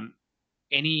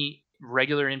 Any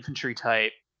regular infantry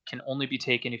type can only be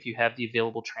taken if you have the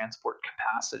available transport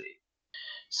capacity.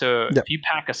 So if you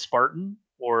pack a Spartan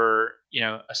or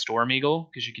a Storm Eagle,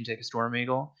 because you can take a Storm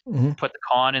Eagle, put the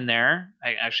con in there.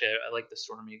 I like the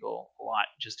Storm Eagle a lot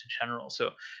just in general. So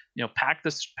pack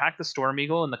the Storm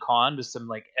Eagle and the con with some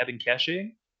like Ebon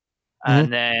Keshi,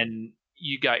 and then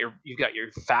you've got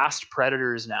your fast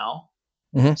Predators now.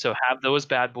 So have those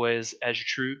bad boys as your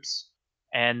troops,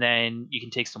 and then you can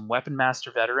take some Weapon Master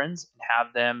veterans and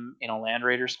have them in a Land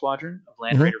Raider squadron of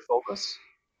Land Raider focus.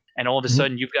 And all of a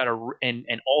sudden, you've got and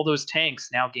all those tanks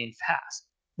now gain fast,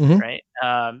 right?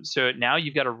 So now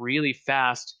you've got a really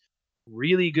fast,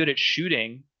 really good at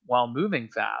shooting while moving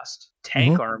fast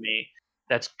tank army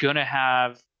that's going to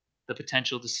have the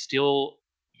potential to still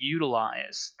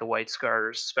utilize the White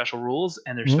Scars special rules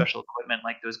and their special equipment,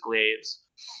 like those glaives.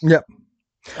 Yep.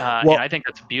 And I think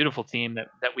that's a beautiful theme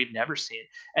that we've never seen.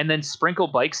 And then sprinkle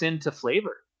bikes into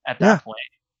flavor at that point.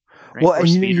 Right? Well, or and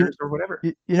speeders or whatever.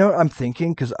 You know what I'm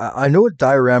thinking? Because I know what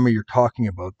diorama you're talking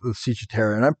about, the Siege of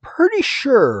Terra, and I'm pretty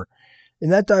sure in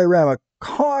that diorama,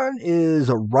 Khan is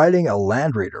riding a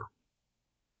Land Raider.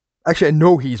 Actually, I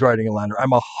know he's riding a Land Raider.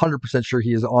 I'm 100% sure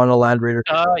he is on a Land Raider.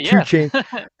 Yeah.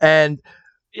 And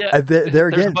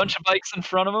there's again, a bunch of bikes in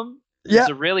front of him. There's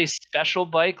a really special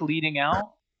bike leading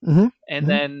out. And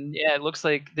then, it looks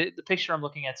like the picture I'm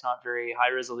looking at is not very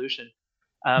high resolution.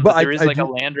 But there is a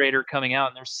Land Raider coming out,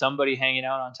 and there's somebody hanging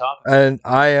out on top of it. And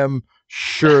I am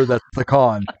sure that's the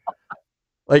Khan.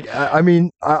 Like, I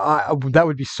mean, I that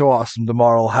would be so awesome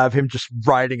tomorrow. Have him just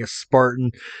riding a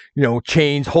Spartan,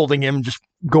 chains holding him, just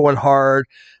going hard.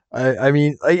 I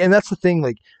mean, and that's the thing.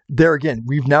 Like, there again,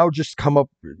 we've now just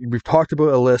we've talked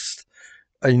about a list,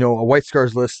 a White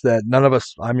Scars list that none of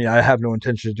us, I mean, I have no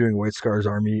intention of doing a White Scars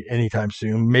army anytime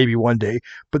soon, maybe one day.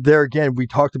 But there again, we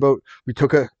took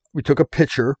a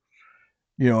picture,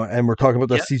 and we're talking about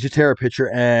the Siege of Terra picture,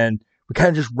 and we kind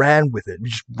of just ran with it. We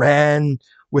just ran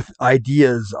with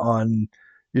ideas on,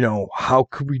 how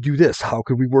could we do this? How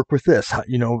could we work with this?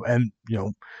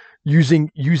 Using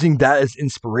that as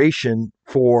inspiration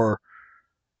for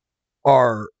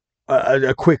our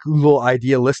a quick little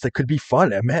idea list that could be fun.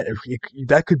 Man,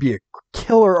 that could be a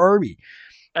killer army.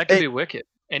 That could be wicked.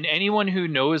 And anyone who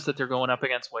knows that they're going up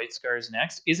against White Scars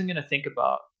next isn't going to think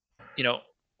about,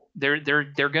 they're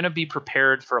going to be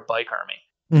prepared for a bike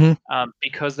army,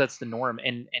 because that's the norm.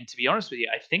 And to be honest with you,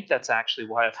 I think that's actually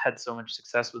why I've had so much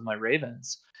success with my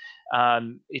Ravens.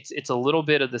 It's a little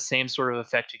bit of the same sort of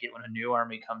effect you get when a new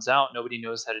army comes out. Nobody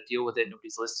knows how to deal with it.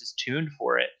 Nobody's list is tuned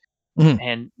for it.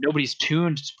 And nobody's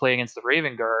tuned to play against the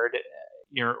Raven Guard,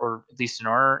 or at least in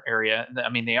our area. I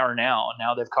mean, they are now.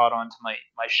 Now they've caught on to my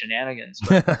shenanigans.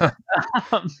 But,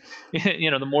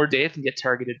 the more they can get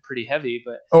targeted pretty heavy.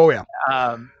 But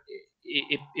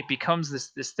it becomes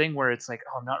this thing where it's like,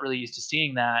 I'm not really used to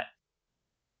seeing that.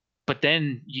 But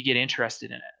then you get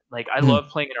interested in it. Like, I love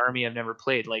playing an army I've never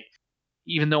played. Like,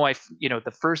 even though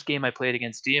the first game I played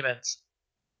against Demons,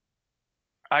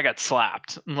 I got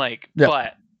slapped.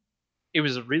 But it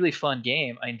was a really fun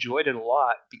game. I enjoyed it a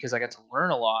lot because I got to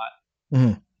learn a lot.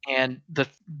 And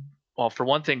for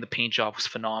one thing, the paint job was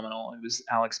phenomenal. It was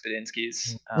Alex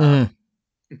Bedinsky's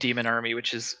Demon Army,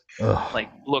 which is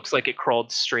looks like it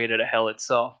crawled straight out of hell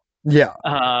itself. Yeah.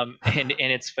 And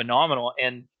it's phenomenal.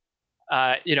 And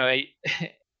I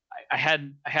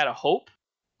had a hope,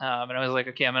 and I was like,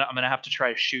 okay, I'm gonna have to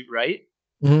try to shoot right,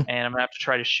 Mhm. and I'm gonna have to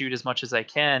try to shoot as much as I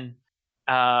can.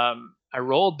 I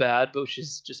rolled bad, but which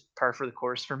is just par for the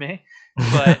course for me.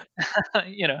 But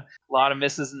a lot of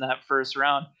misses in that first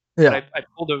round. But Yeah. I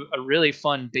pulled a really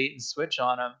fun bait and switch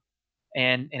on him,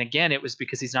 and again, it was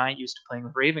because he's not used to playing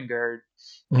with Raven Guard,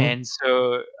 Mhm. and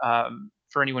so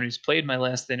for anyone who's played my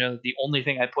list, they know that the only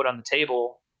thing I put on the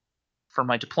table for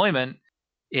my deployment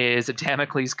is a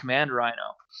Damocles Command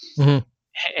Rhino, Mhm.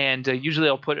 and usually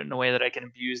I'll put it in a way that I can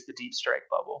abuse the deep strike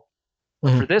bubble.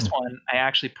 But for Mhm. this Mhm. one, I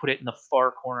actually put it in the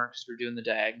far corner because we're doing Yeah.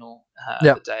 the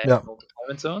Yeah. diagonal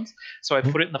deployment zones. So I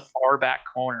Mhm. put it in the far back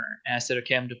corner, and I said,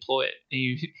 "Okay, I'm deploy it." And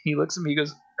he looks at me, he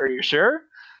goes, "Are you sure?"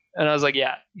 And I was like,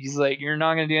 "Yeah." He's like, "You're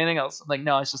not gonna do anything else?" I'm like,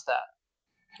 "No, it's just that."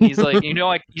 He's like,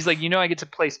 I get to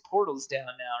place portals down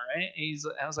now, right?"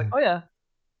 I was like, "Oh yeah."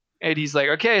 And he's like,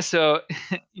 "Okay, so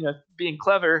being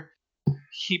clever,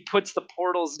 he puts the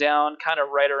portals down kind of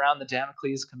right around the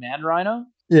Damocles Command Rhino,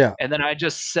 Yeah. and then I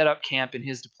just set up camp in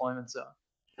his deployment zone,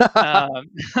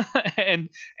 um, and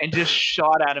just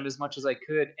shot at him as much as I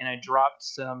could, and I dropped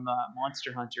some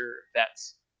Monster Hunter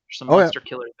vets, some Oh yeah. Monster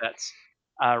Killer vets,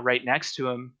 right next to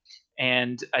him,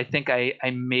 and I think I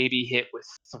maybe hit with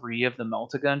 3 of the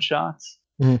Meltagun shots,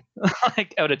 Mhm.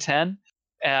 like out of 10.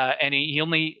 And he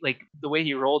only like the way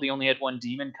he rolled, he only had 1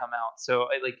 demon come out, so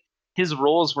his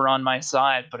rolls were on my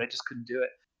side, but I just couldn't do it.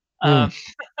 Mm.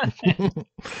 Um,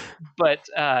 but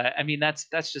I mean, that's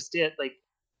just it. Like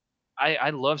I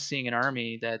love seeing an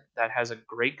army that has a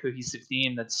great cohesive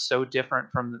theme that's so different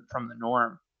from the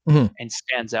norm Mhm. and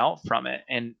stands out from it.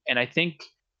 And I think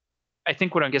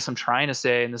what I guess I'm trying to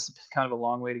say, and this is kind of a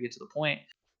long way to get to the point,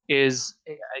 is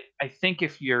I think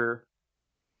if you're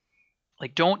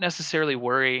like, don't necessarily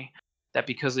worry that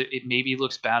because it maybe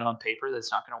looks bad on paper that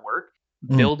it's not going to work.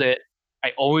 Mhm. Build it.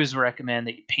 I always recommend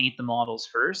that you paint the models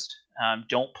first.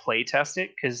 Don't play test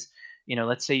it because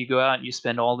let's say you go out and you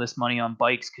spend all this money on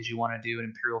bikes because you want to do an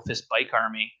Imperial Fist bike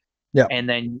army, Yeah. and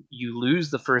then you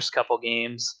lose the first couple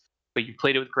games, but you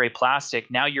played it with gray plastic.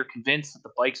 Now you're convinced that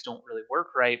the bikes don't really work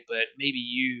right, but maybe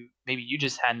you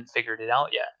just hadn't figured it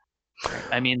out yet. Right?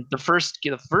 I mean, the first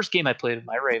game I played with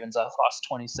my Ravens, I lost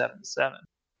 27-7,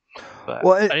 but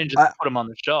Well, I didn't just put them on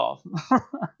the shelf.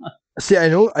 see. I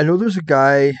know. There's a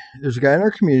guy. There's a guy in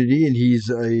our community, and he's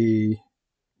a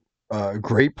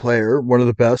great player, one of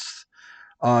the best.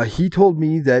 He told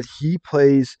me that he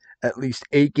plays at least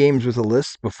 8 games with a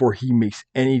list before he makes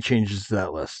any changes to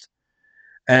that list.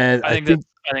 And I I think think that's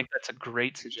I think that's a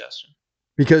great suggestion.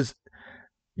 because,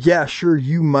 yeah, sure,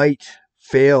 you might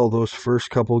fail those first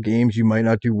couple games, you might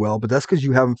not do well, but that's because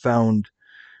you haven't found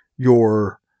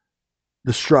your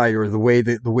the stride or the way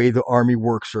the army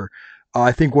works. Or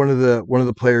I think one of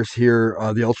the players here,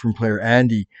 the Ultramarine player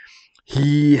Andy,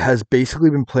 he has basically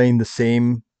been playing the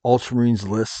same Ultramarines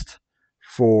list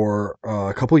for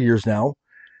a couple years now,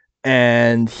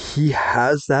 and he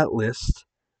has that list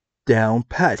down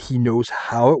pat. He knows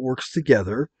how it works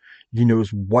together. He knows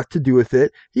what to do with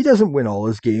it. He doesn't win all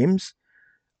his games,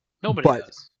 Nobody but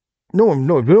does. no,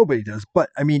 nobody does. But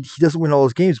I mean, he doesn't win all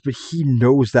his games, but he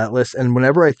knows that list. And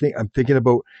whenever I'm thinking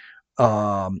about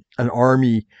an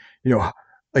army, like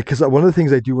because one of the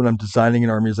things I do when I'm designing an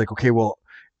army is like, okay, well,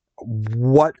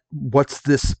 what's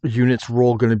this unit's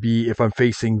role going to be if I'm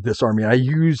facing this army? And I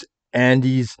use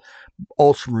Andy's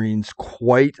Ultramarines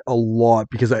quite a lot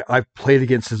because I've played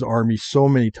against his army so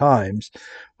many times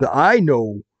that I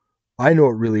know it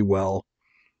really well,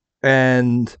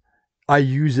 and I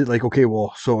use it like, okay,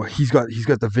 well, so he's got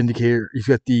the Vindicator, he's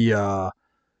got the uh,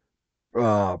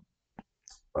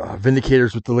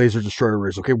 Vindicators with the laser destroyer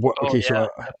rays. Okay, what? Oh Okay, yeah. so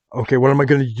okay, what am I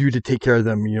going to do to take care of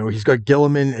them? He's got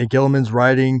Gilliman, and Gilliman's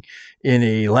riding in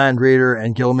a Land Raider,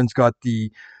 and Gilliman's got the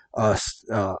uh,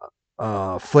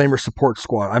 Flamer support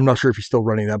squad. I'm not sure if he's still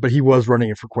running that, but he was running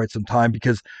it for quite some time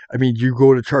because I mean, you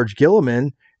go to charge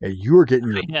Gilliman, and you are getting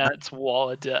your. Yeah, it's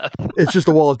wall of death. It's just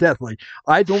a wall of death. Like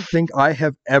I don't think I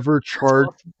have ever It's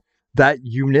charged awesome. that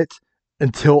unit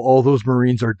until all those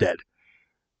Marines are dead.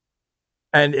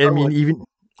 And I Oh, mean, even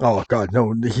oh god,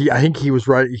 no, I think he was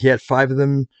right. He had 5 of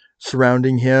them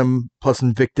surrounding him, plus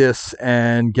Invictus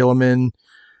and Gilliman.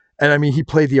 And I mean, he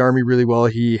played the army really well.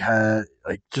 He had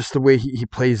like just the way he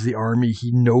plays the army.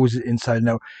 He knows it inside and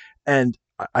out. And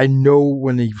I know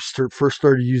when he first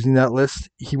started using that list,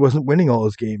 he wasn't winning all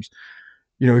his games.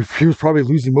 He was probably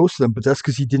losing most of them, but that's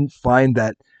because he didn't find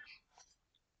that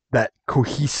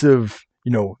cohesive.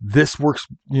 This works.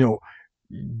 How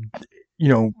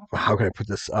can I put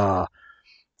this?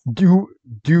 Do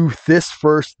this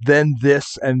first, then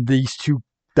this, and these two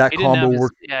that He didn't combo have his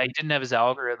worked. he didn't have his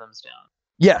algorithms down.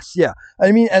 Yes, yeah.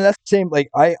 I mean, and that's the same. Like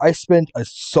I spent a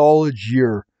solid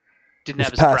year Didn't this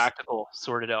have his past. practical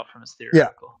sorted out from his Yeah,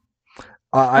 theoretical.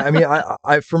 I mean,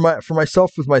 I for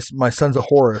myself with my Sons of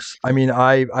Horus. I mean,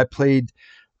 I played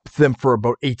them for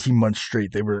about 18 months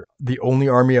straight. They were the only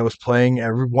army I was playing.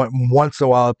 Once in a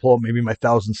while, I pull up maybe my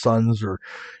Thousand Sons or,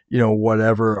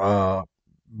 whatever.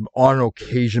 On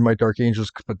occasion, my Dark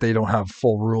Angels, but they don't have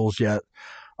full rules yet.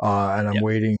 And I'm Yeah.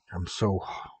 waiting. I'm so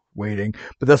waiting.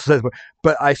 But that's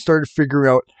but I started figuring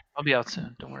out. I'll be out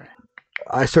soon. Don't worry.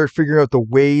 I started figuring out the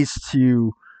ways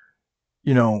to,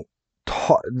 you know,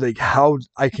 like how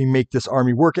I can make this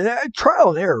army work, and trial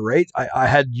and error, right? I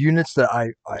had units that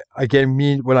I again,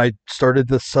 when I started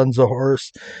the Sons of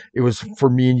Horus, it was for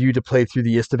me and you to play through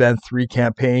the Istvan 3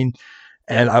 campaign,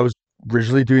 and I was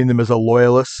originally doing them as a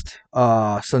loyalist,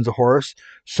 Sons of Horus.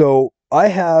 So I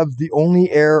have the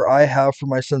only heir I have for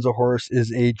my Sons of Horus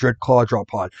is a Dreadclaw drop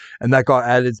pod, and that got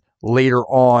added later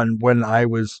on when I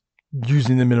was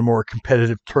using them in a more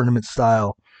competitive tournament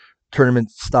style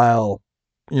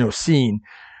scene.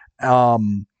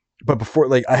 But before,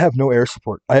 like, I have no air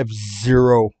support. I have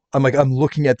zero. I'm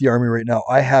looking at the army right now.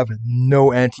 I have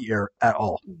no anti-air at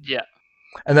all. Yeah.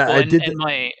 And Well, I did. And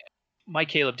my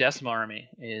Caleb Decima army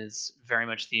is very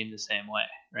much themed the same way,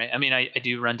 right? I mean, I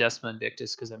do run Decima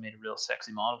Invictus because I made a real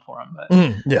sexy model for him, but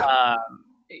Yeah.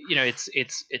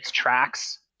 it's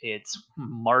tracks, it's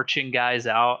marching guys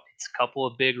out, it's a couple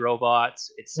of big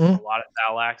robots, it's a lot of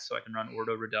Thalax, so I can run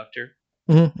Ordo Reductor.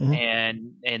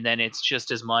 And then it's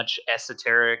just as much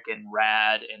esoteric and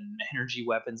rad and energy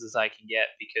weapons as I can get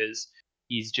because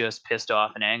he's just pissed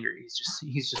off and angry.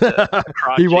 He's just a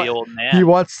crotchety old man. He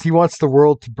wants the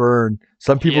world to burn.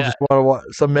 Some people just want to watch.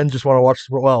 Some men just want to watch.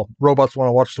 Well, robots want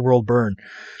to watch the world burn.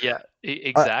 Yeah,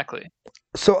 exactly.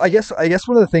 So I guess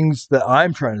one of the things that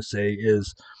I'm trying to say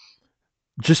is,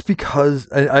 just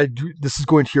because I do, this is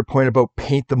going to your point about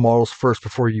paint the models first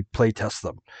before you play test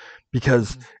them,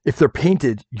 because if they're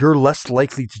painted, you're less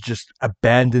likely to just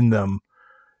abandon them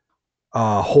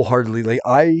wholeheartedly. Like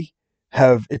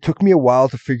it took me a while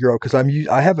to figure out, because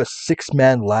I have a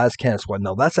 6-man Lascan squad.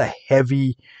 Now that's a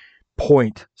heavy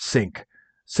point sink.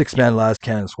 6-man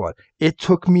Lascan squad. It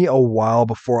took me a while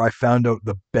before I found out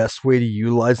the best way to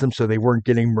utilize them so they weren't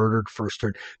getting murdered first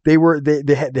turn. They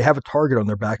have a target on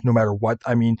their back no matter what.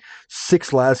 I mean, 6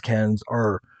 Lascans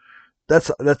are that's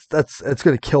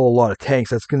going to kill a lot of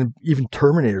tanks. That's going to, even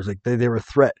Terminators, like they were a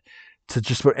threat to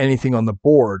just about anything on the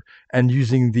board. And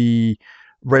using the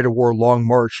Rite of War Long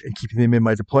March and keeping them in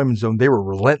my deployment zone, they were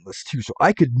relentless too. So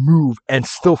I could move and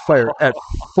still fire at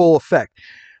full effect.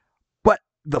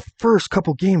 The first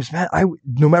couple games, man,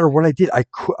 no matter what I did, I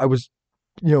was,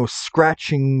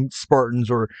 scratching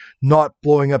Spartans or not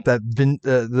blowing up that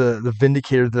the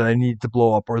Vindicator that I needed to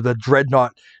blow up, or the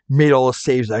Dreadnought made all the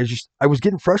saves. I was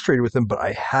getting frustrated with them, but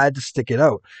I had to stick it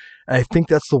out. And I think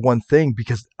that's the one thing,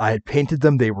 because I had painted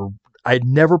them. I had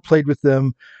never played with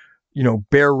them,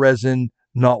 bare resin,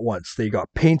 not once. They got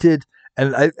painted,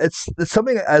 and it's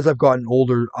something, as I've gotten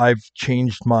older, I've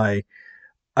changed I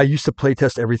used to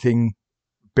playtest everything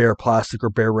bare plastic or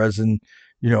bare resin,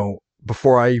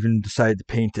 before I even decided to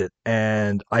paint it.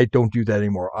 And I don't do that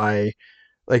anymore.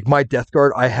 Like my Death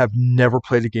Guard, I have never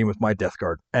played a game with my Death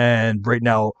Guard. And right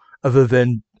now, other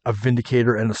than a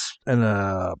Vindicator and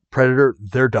a Predator,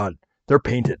 they're done. They're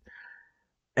painted.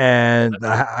 And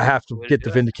I have to get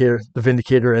the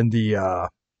Vindicator and the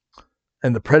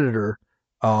Predator.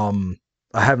 I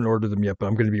haven't ordered them yet, but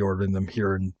I'm going to be ordering them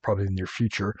here in probably the near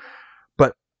future.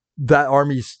 But that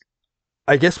army's,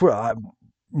 I guess what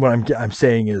I'm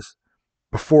saying is,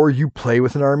 before you play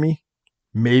with an army,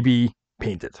 maybe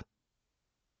paint it.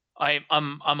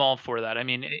 I'm all for that. I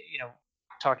mean,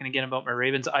 talking again about my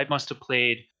Ravens, I must have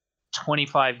played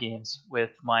 25 games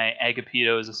with my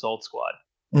Agapitos assault squad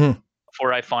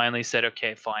before I finally said,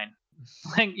 okay, fine.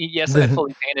 Yes, I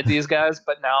fully painted these guys,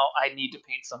 but now I need to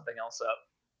paint something else up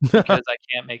because I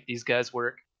can't make these guys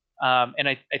work. And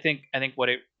I think what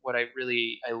I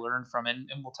really learned from it,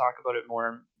 and we'll talk about it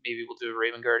more. Maybe we'll do a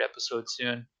Raven Guard episode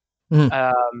soon.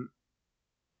 I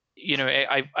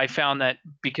found that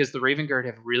because the Raven Guard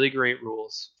have really great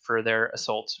rules for their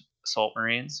assault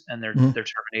marines and their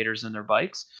Terminators and their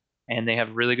bikes, and they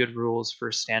have really good rules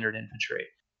for standard infantry.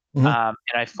 And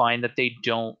I find that they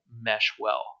don't mesh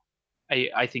well.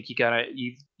 I think you've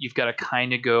got to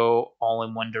kind of go all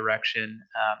in one direction.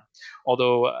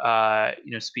 Although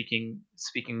speaking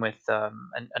with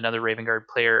another Raven Guard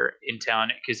player in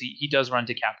town, because he does run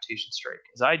Decapitation Strike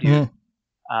as I do,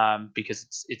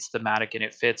 because it's thematic and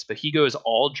it fits. But he goes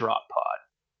all drop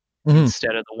pod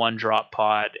instead of the one drop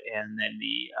pod and then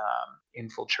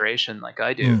infiltration like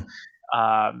I do.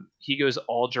 He goes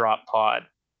all drop pod,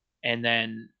 and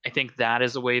then I think that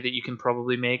is a way that you can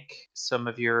probably make some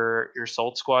of your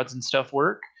salt squads and stuff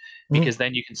work, because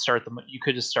then you can start them. You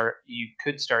could start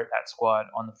that squad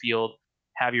on the field,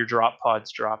 have your drop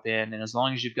pods drop in, and as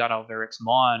long as you've got Alvarix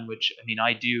Mon, which I mean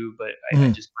I do, but I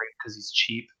just break because he's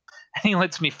cheap and he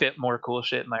lets me fit more cool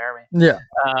shit in my army. Yeah.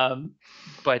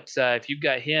 But if you've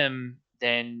got him,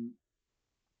 then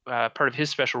part of his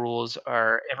special rules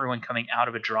are everyone coming out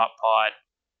of a drop pod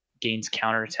gains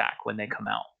counterattack when they come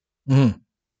out.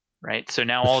 Right. So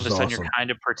now all of a sudden you're kind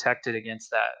of protected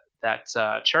against that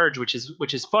charge, which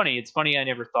is funny. It's funny I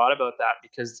never thought about that,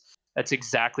 because that's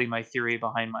exactly my theory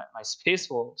behind my Space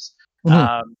Wolves.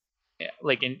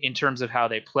 Like in terms of how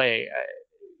they play.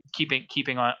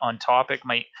 Keeping on topic,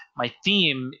 my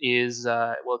theme is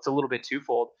well, it's a little bit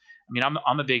twofold. I mean,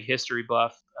 I'm a big history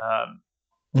buff.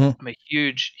 I'm a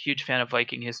huge fan of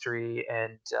Viking history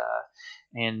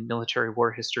and military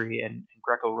war history and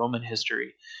Greco-Roman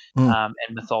history and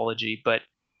mythology. But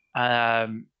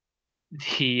the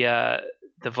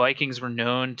Vikings were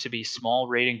known to be small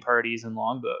raiding parties and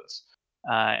longboats,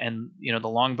 and the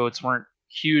longboats weren't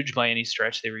huge by any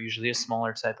stretch. They were usually a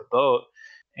smaller type of boat.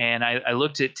 And I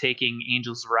looked at taking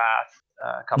Angel's Wrath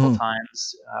a couple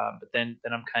times, but then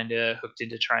I'm kind of hooked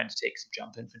into trying to take some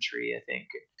jump infantry. I think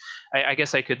I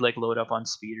guess I could like load up on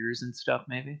speeders and stuff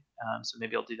maybe. So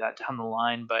maybe I'll do that down the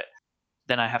line, but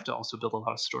then I have to also build a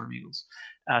lot of Storm Eagles.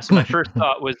 So my first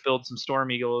thought was build some Storm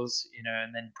Eagles,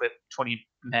 and then put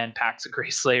 20-man packs of Grey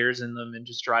Slayers in them and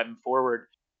just drive them forward.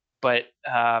 But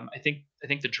I think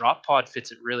the drop pod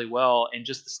fits it really well, and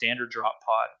just the standard drop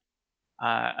pod.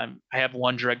 I have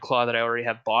one Dreadclaw that I already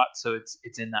have bought, so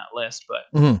it's in that list. But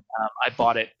I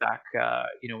bought it back,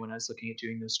 when I was looking at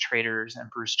doing those Traders,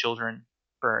 Emperor's Children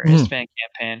for Istvan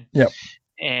campaign. Yep.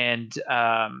 And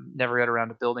never got around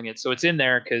to building it, so it's in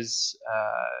there because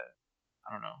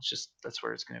I don't know. It's just that's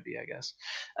where it's going to be, I guess.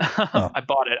 I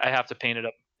bought it. I have to paint it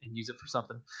up and use it for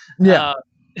something. Yeah.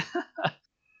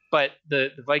 But the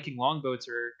Viking longboats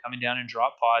are coming down in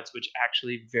drop pods, which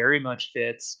actually very much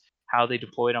fits how they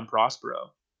deployed on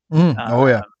Prospero.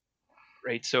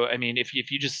 Right. So I mean, if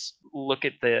you just look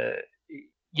at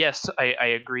yes, I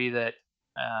agree that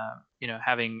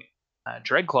having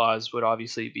Dreadclaws would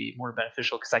obviously be more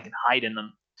beneficial because I can hide in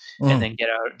them and then get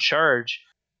out and charge.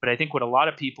 But I think what a lot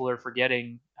of people are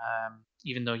forgetting,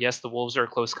 even though yes, the Wolves are a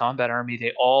close combat army,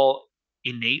 they all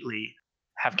innately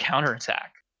have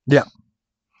counterattack. Yeah.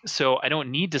 So I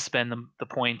don't need to spend the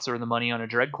points or the money on a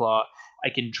Dreadclaw. I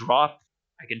can drop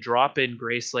in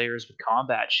Grey Slayers with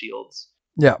combat shields.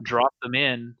 Yeah. Drop them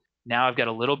in. Now I've got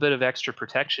a little bit of extra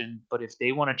protection, but if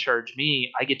they want to charge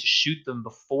me, I get to shoot them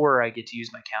before I get to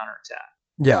use my counterattack.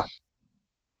 Yeah.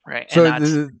 Right. So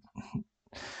and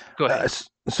go ahead.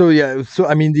 So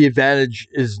I mean, the advantage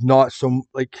is not so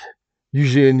like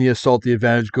usually in the assault, the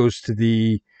advantage goes to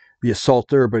the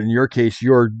assaulter, but in your case,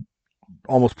 you're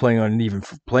almost playing on an even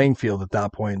playing field at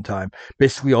that point in time.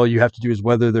 Basically, all you have to do is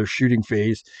weather their shooting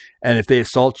phase, and if they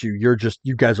assault you,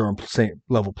 you guys are on the same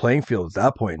level playing field at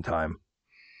that point in time.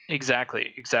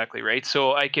 Exactly, right.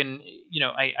 So I can,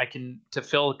 I can, to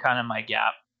fill kind of my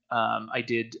gap. I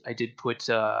did put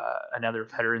another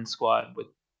veteran squad with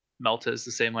Meltas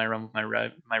the same way I run with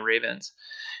my Ravens.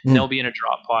 And they'll be in a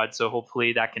drop pod, so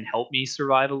hopefully that can help me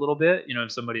survive a little bit.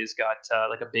 If somebody's got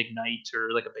like a big knight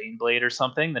or like a Baneblade or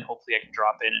something, then hopefully I can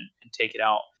drop in and take it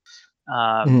out.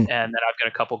 And then I've got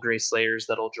a couple Grey Slayers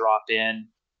that'll drop in,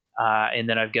 and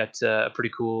then I've got a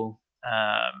pretty cool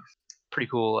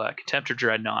Contemptor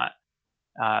Dreadnought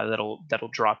that'll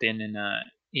drop in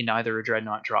either a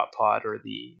Dreadnought drop pod or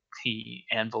the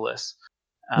Anvilus,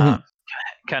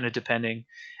 kind of depending.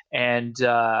 And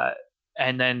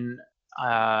then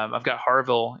I've got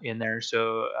Harville in there,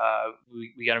 so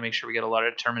we got to make sure we get a lot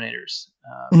of Terminators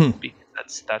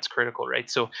because that's critical, right?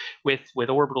 So with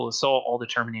Orbital Assault, all the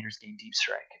Terminators gain Deep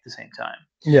Strike at the same time.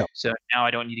 Yeah. So now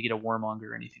I don't need to get a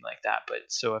Warmonger or anything like that. But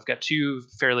so I've got two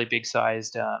fairly big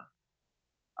sized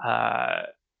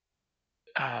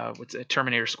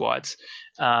Terminator squads.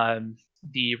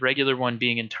 The regular one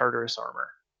being in Tartarus armor.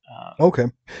 Okay.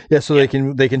 Yeah, so they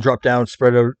can drop down,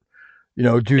 spread out,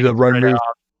 do the run moves.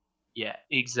 Yeah,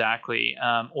 exactly.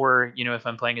 Or if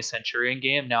I'm playing a Centurion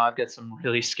game, now I've got some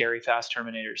really scary fast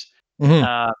Terminators.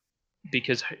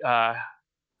 Because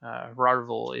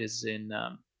Rarvel is in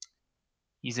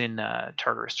he's in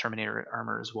Tartarus Terminator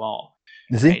armor as well.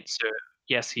 Is he? Right? So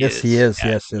yes, he is. He is.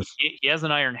 Yeah, yes. He has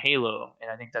an iron halo,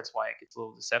 and I think that's why it gets a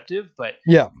little deceptive. But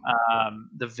yeah,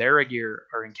 the Varagir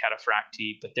are in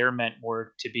Cataphracti, but they're meant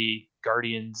more to be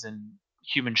guardians and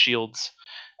human shields.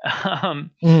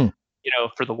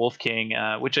 for the Wolf King,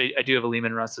 which I do have a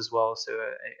Lehman Russ as well. So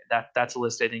that's a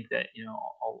list I think that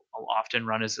I'll often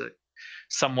run as a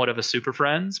somewhat of a Super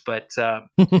Friends, but got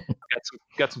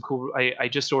some cool. I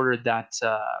just ordered that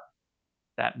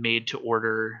made to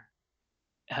order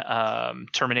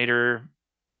Terminator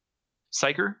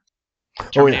Psyker,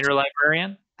 Terminator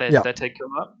Librarian that did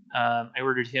come up. I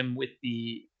ordered him with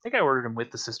the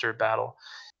Sister of Battle.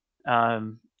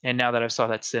 And now that I saw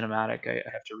that cinematic, I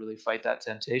have to really fight that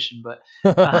temptation. But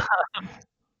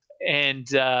and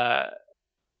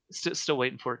still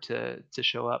waiting for it to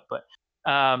show up. But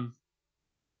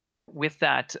with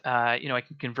that, I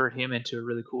can convert him into a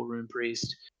really cool Rune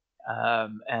Priest.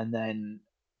 And then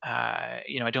I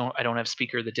don't have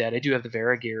Speaker of the Dead. I do have the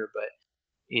Varagir, but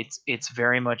it's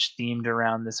very much themed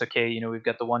around this. Okay, we've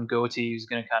got the one goatee who's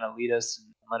going to kind of lead us and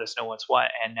let us know what's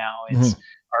what, and now it's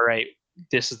all right.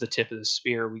 This is the tip of the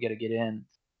spear. We got to get in,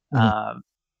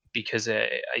 because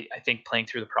I think playing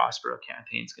through the Prospero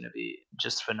campaign is going to be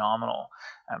just phenomenal,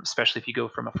 especially if you go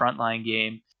from a frontline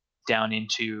game down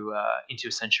into a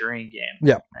Centurion game.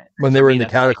 Yeah, right? When they were in the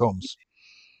catacombs.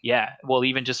 Yeah, well,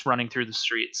 even just running through the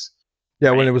streets. Yeah,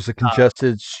 right? When it was a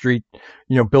congested street,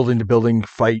 building to building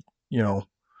fight,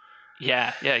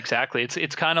 Yeah, exactly.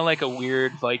 It's kind of like a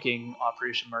weird Viking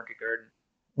Operation Market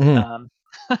Garden.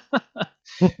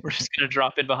 We're just gonna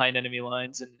drop in behind enemy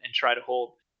lines and try to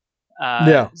hold.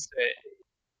 So,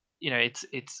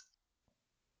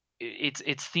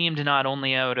 it's themed not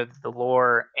only out of the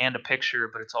lore and a picture,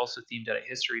 but it's also themed out of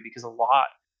history, because a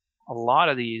lot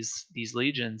of these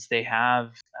legions, they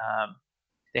have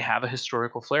a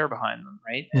historical flair behind them,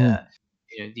 right?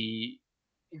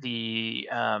 The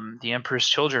Emperor's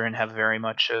Children have very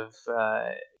much of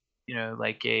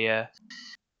like a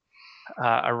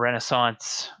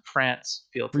Renaissance France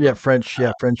feel to them. French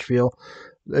feel.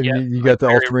 And you got the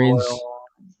Ultramarines.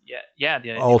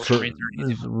 The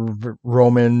Ultramarines are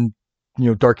Roman.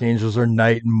 Dark Angels are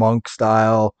knight and monk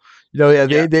style.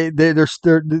 They're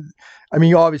I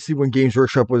mean, obviously, when Games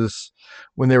Workshop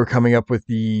when they were coming up with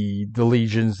the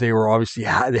legions, they were obviously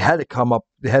they had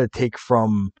to take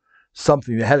from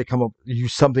something. They had to come up,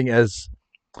 use something as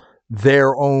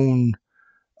their own,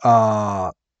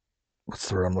 what's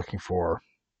the word I'm looking for?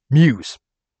 Muse,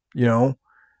 and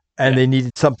they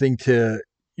needed something to,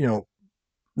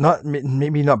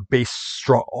 maybe not based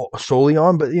solely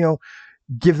on, but,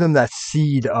 give them that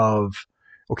seed of,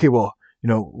 okay, well,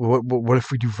 what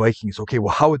if we do Vikings? Okay,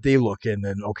 well, how would they look? And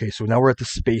then, okay, so now we're at the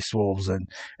Space Wolves, and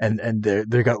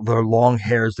they got their long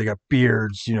hairs, they got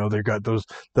beards, they got the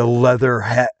leather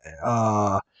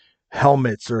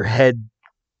helmets or head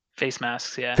face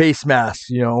masks,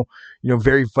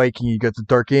 very Viking. You got the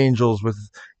Dark Angels with,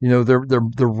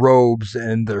 their robes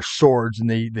and their swords, and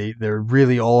they're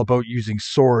really all about using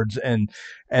swords, and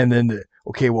then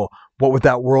okay, well, what would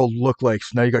that world look like?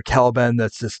 So now you got Caliban,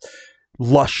 that's this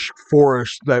lush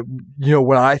forest that,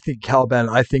 when I think Caliban,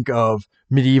 I think of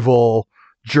medieval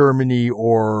Germany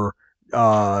or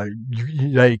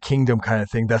United Kingdom kind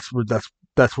of thing. That's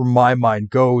where my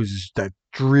mind goes, is that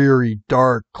dreary,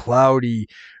 dark, cloudy,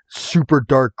 super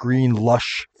dark green,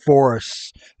 lush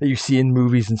forests that you see in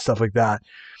movies and stuff like that.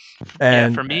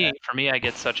 And for me, I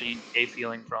get such a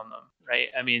feeling from them, right?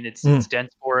 I mean, it's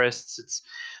dense forests, it's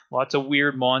lots of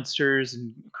weird monsters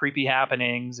and creepy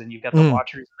happenings, and you've got the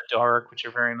Watchers in the Dark, which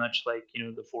are very much like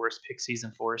the forest pixies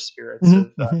and forest spirits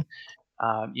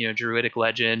of druidic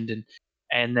legend,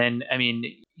 and then I mean,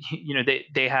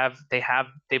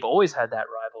 they've always had that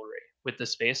rivalry with the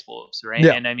Space Wolves, right?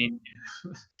 And I mean,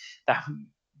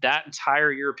 that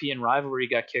entire European rivalry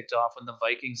got kicked off when the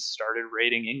Vikings started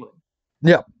raiding England.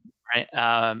 Yeah. Right.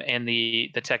 And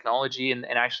the technology and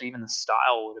actually even the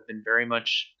style would have been very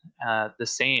much the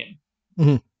same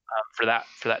for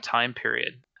that time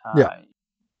period.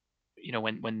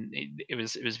 When it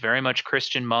was very much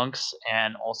Christian monks,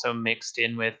 and also mixed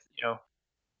in with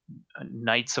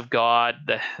Knights of God.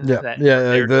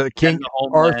 The King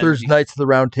Arthur's Knights of the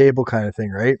Round Table kind of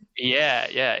thing, right?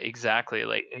 Yeah, exactly.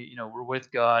 Like, we're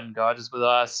with God and God is with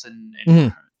us,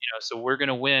 and so we're going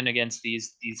to win against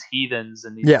these heathens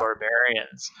and these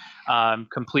barbarians,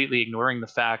 completely ignoring the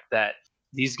fact that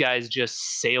these guys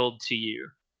just sailed to you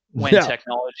when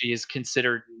technology is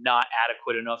considered not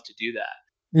adequate enough to do that.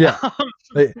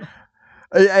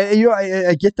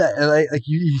 I get that, and like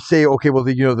you say, okay, well,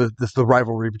 the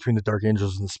rivalry between the Dark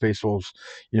Angels and the Space Wolves,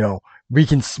 we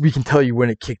can tell you when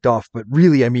it kicked off, but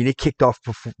really, I mean, it kicked off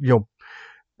before,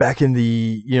 back in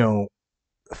the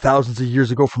thousands of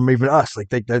years ago from even us, like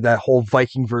that whole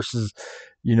Viking versus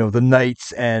the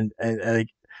Knights, and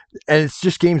it's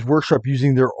just Games Workshop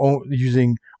using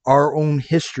our own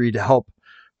history to help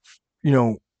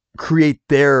create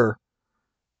their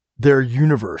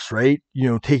universe, right?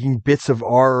 Taking bits of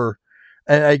our,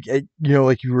 and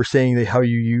like you were saying, how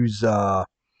you use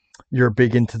you're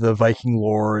big into the Viking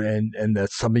lore, and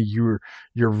that's something you're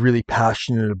really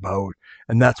passionate about,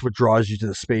 and that's what draws you to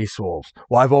the Space Wolves.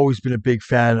 Well, I've always been a big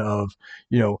fan of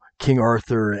King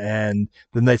Arthur and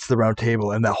the Knights of the Round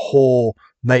Table and that whole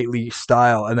knightly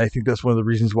style, and I think that's one of the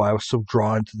reasons why I was so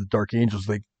drawn to the Dark Angels.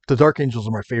 Like, the Dark Angels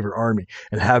are my favorite army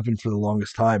and have been for the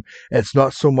longest time. And it's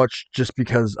not so much just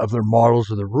because of their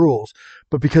models or their rules,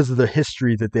 but because of the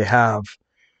history that they have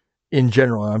in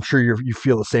general. And I'm sure you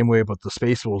feel the same way about the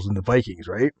Space Wolves and the Vikings,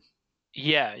 right?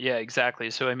 Yeah, yeah, exactly.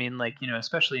 So I mean, like,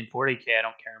 especially in 40K, I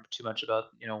don't care too much about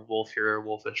Wolf Hero,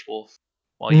 Wolfish Wolf,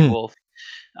 while you Mm, Wolf.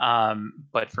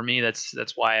 But for me, that's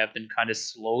why I've been kind of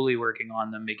slowly working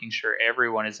on them, making sure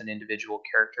everyone is an individual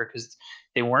character, because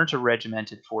they weren't a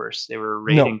regimented force; they were a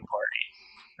no. raiding party,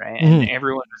 right? And Mm,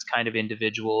 everyone was kind of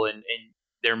individual, and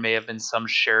there may have been some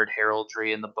shared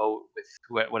heraldry in the boat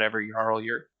with whatever jarl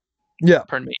yeah.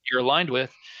 you're aligned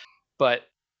with, but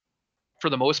for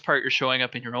the most part, you're showing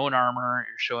up in your own armor.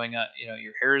 You're showing up,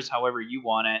 your hair is however you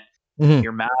want it. Mm,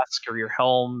 Your mask or your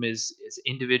helm is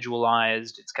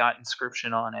individualized. It's got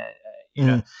inscription on it.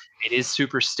 mm, It is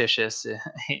superstitious.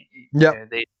 yep.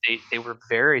 They were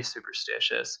very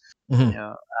superstitious. You Mm,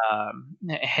 know,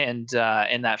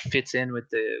 and that fits in with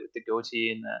the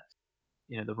goatee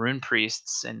and the rune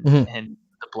priests mm, and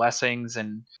the blessings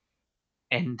and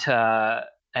uh,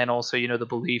 and also the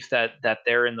belief that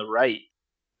they're in the right,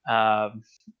 um,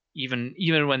 even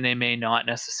when they may not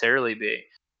necessarily be,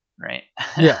 right?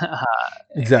 yeah. uh,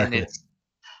 and Exactly.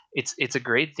 it's a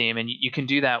great theme, and you can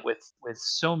do that with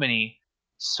so many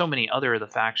other of the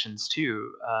factions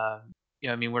too.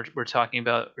 I mean, we're talking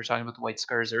about the White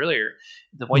Scars earlier.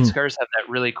 The White Mm, Scars have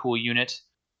that really cool unit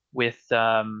with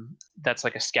that's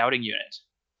like a scouting unit,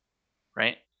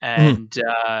 right? mm,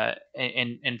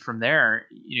 And from there,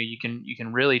 you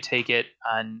can really take it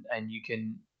and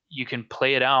you can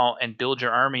play it out and build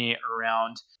your army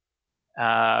around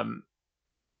um,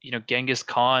 Genghis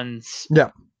Khan's yeah.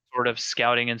 sort of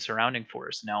scouting and surrounding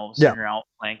force. Now all of a Yeah. sudden you're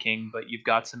outflanking, but you've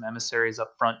got some emissaries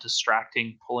up front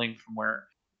distracting, pulling from where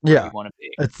Yeah. you want to be.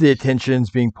 It's the attention's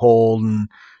being pulled, and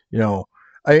you know,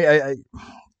 I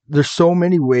there's so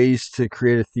many ways to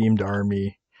create a themed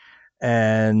army,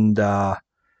 and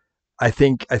I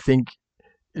think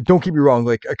don't get me wrong,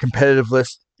 like a competitive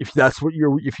list, if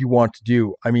you want to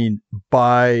do, I mean,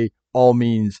 by all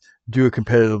means, do a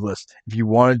competitive list. If you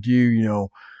want to do,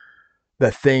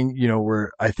 that thing,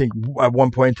 where I think at one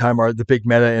point in time, the big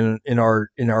meta in our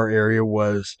area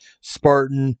was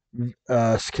Spartan,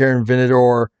 Scaran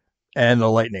Vinidor, and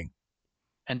the Lightning,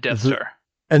 And Death Star.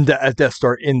 and Death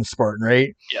Star in the Spartan,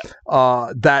 right? Yeah.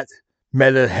 That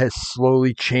meta has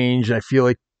slowly changed. I feel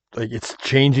like it's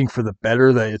changing for the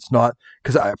better. That it's not,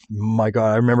 because my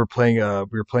God, I remember we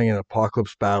were playing an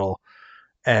Apocalypse battle,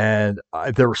 and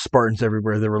there were Spartans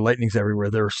everywhere, there were Lightnings everywhere,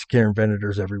 there were Scaran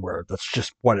Venators everywhere. That's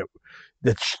just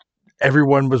that's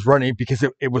everyone was running, because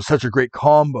it was such a great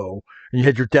combo, and you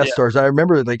had your Death Yeah. Stars. I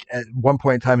remember, like, at one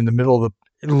point in time, in the middle of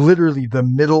literally the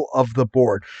middle of the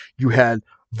board, you had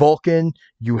Vulcan,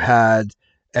 you had,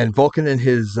 and Vulcan and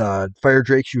his Fire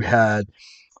Drakes, you had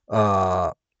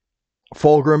uh,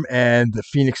 Fulgrim and the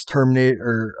Phoenix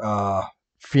Terminators.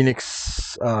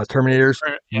 Yeah.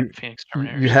 You Phoenix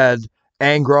you Terminators. had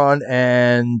Angron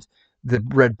and the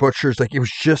Red Butchers. Like, it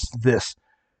was just this.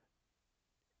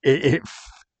 It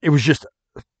it was just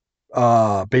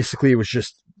basically, it was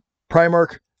just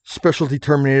Primarch, specialty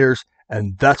Terminators,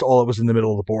 and that's all it was in the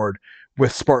middle of the board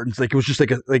with Spartans. Like, it was just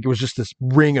it was just this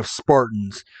ring of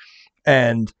Spartans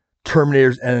and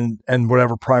Terminators, and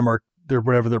whatever their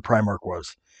Primarch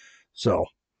was. So,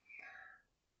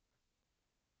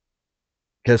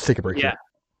 okay, let's take a break Yeah. here.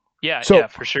 Yeah, So, yeah,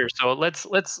 for sure. So let's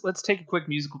take a quick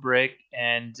musical break,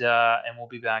 and we'll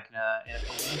be back in a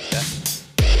couple minutes. Yeah.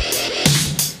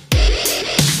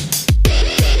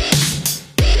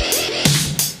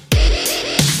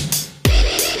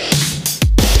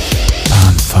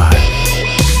 On fire.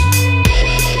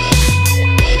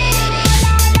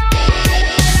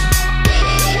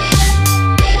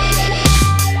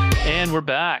 And we're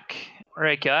back. All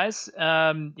right, guys.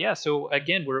 Yeah. So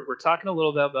again, we're talking a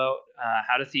little bit about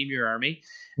how to theme your army,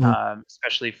 mm,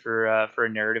 especially for a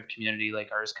narrative community like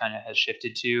ours kind of has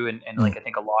shifted to, and mm, like I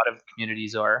think a lot of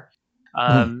communities are.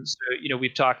 mm, So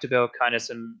we've talked about kind of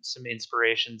some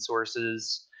inspiration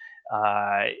sources.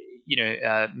 Uh,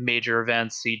 Major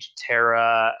events, Siege of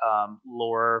Terra,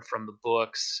 lore from the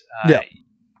books. yeah,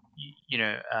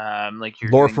 Like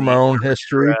you're lore doing from the our own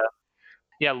history.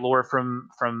 lore from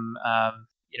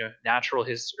natural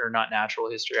history, or not natural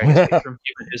history, I guess, but from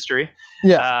human history.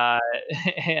 Yeah.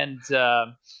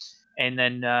 And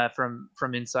then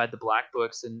from inside the black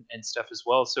books and stuff as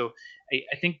well. So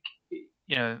I think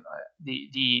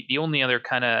the only other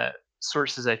kind of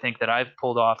sources I think that I've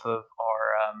pulled off of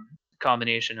are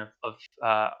combination of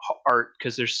art,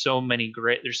 because there's so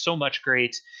much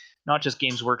great, not just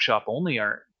Games Workshop only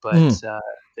art, but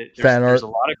Fan there's art. a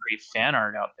lot of great fan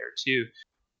art out there too.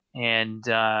 And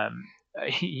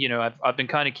I've been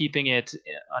kind of keeping it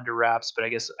under wraps, but I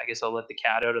guess I'll let the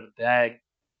cat out of the bag,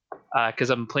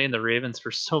 because I've been playing the Ravens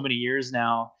for so many years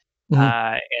now.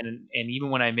 And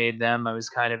even when I made them, I was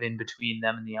kind of in between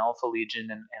them and the Alpha Legion,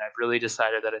 and I've really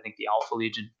decided that I think the Alpha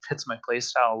Legion fits my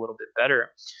playstyle a little bit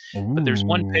better. But there's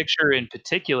one Ooh. picture in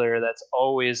particular that's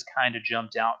always kind of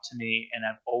jumped out to me, and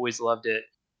I've always loved it.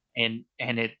 And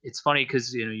it's funny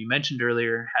because you mentioned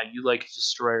earlier how you like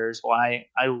destroyers. Well, I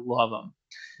love them.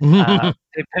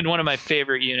 They've been one of my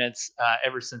favorite units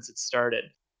ever since it started.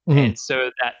 And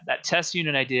so that test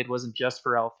unit I did wasn't just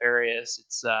for Alfarius.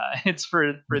 It's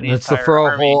for the It's entire for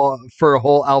army. a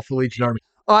whole Alpha Legion army.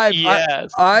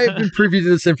 Yes. I've been privy to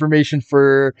this information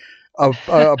for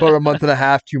about a month and a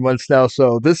half, 2 months now.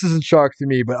 So this isn't shock to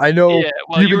me. But I know Yeah.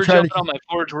 Well, you've you been were trying to. jumping on my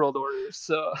Forge World orders,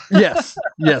 so Yes,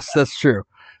 that's true.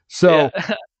 So,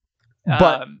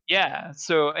 but yeah.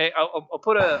 So I'll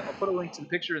put a link to the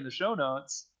picture in the show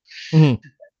notes.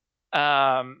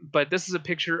 But this is a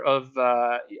picture of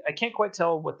I can't quite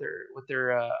tell what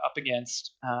they're up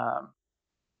against.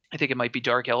 I think it might be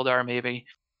Dark Eldar, maybe.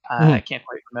 I can't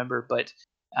quite remember, but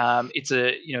it's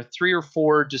a 3 or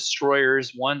 4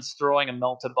 destroyers. One's throwing a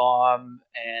melt-a-bomb,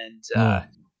 and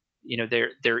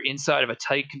they're inside of a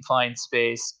tight confined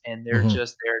space, and they're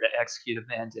just there to execute a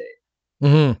mandate.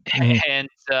 And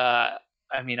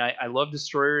I love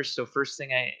destroyers. So first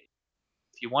thing,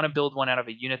 if you want to build one out of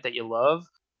a unit that you love,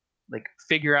 like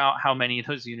figure out how many of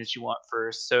those units you want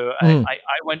first. So I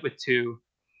went with 2,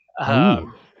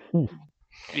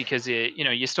 because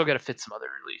you still got to fit some other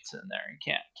elites in there. You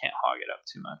can't hog it up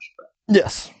too much, but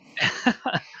yes.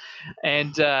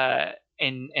 and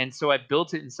so I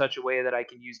built it in such a way that I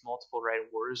can use multiple Rite of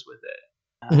Wars with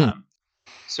it.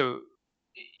 So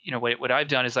what I've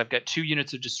done is I've got 2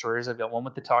 units of destroyers. I've got one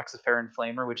with the Toxiferan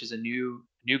Flamer, which is a new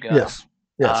gun. Yes.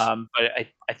 But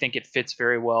I think it fits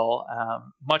very well.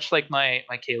 Much like my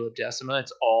Caleb Decima,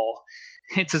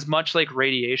 it's as much like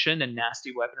radiation and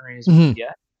nasty weaponry as we can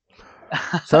get.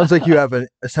 Sounds like you have a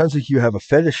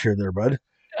fetish here, there, bud.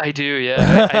 I do,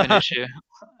 yeah. I have an issue.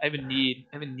 I have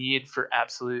a need for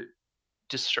absolute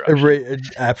destruction.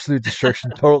 Absolute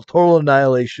destruction, total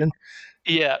annihilation.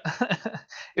 Yeah.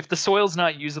 If the soil's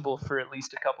not usable for at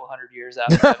least a couple hundred years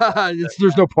after,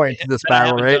 there's no point to this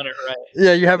battle, right? Done it right?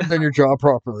 Yeah, you haven't done your job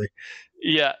properly.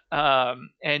 Yeah.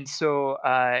 And so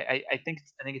I think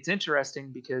it's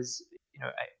interesting because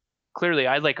clearly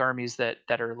I like armies that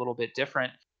are a little bit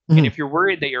different. And if you're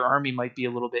worried that your army might be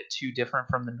a little bit too different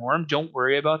from the norm, don't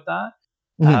worry about that.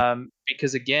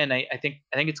 Because again, I think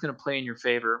it's going to play in your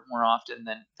favor more often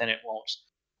than it won't.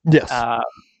 Yes.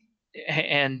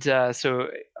 So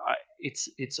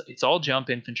it's all jump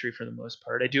infantry for the most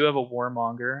part. I do have a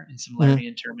Warmonger and some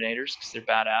Lernian Terminators because they're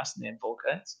badass and they have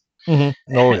Volkites.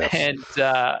 Oh yes.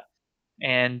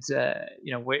 And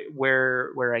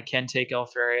where I can take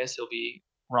Alfarius, he'll be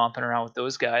romping around with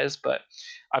those guys. But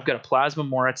I've got a Plasma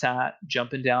Moritat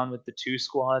jumping down with the 2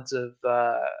 squads of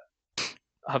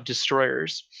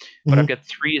destroyers, but I've got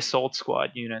 3 assault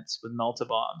squad units with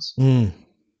Melt-a-Bombs.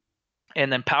 And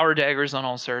then power daggers on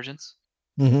all sergeants,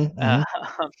 and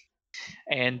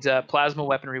plasma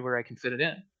weaponry where I can fit it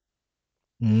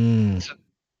in. So,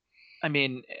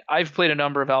 I've played a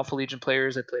number of Alpha Legion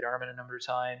players. I played Armin a number of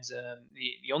times, and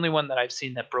the only one that I've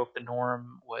seen that broke the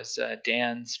norm was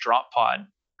Dan's Drop Pod.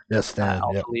 Yes, Dan.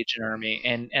 Alpha Legion army,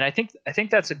 and I think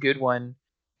that's a good one.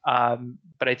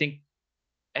 But I think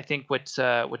what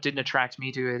didn't attract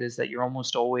me to it is that you're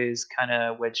almost always kind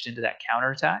of wedged into that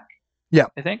counterattack. Yeah,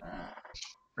 I think.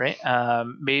 Right.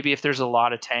 Maybe if there's a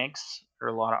lot of tanks or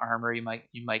a lot of armor, you might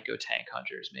go tank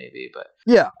hunters, maybe. But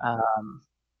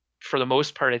for the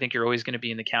most part, I think you're always going to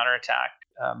be in the counterattack.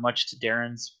 Much to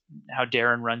how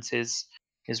Darren runs his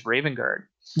Raven Guard.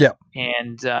 Yeah.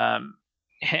 And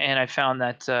I found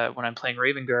that when I'm playing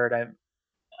Raven Guard,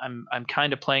 I'm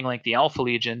kind of playing like the Alpha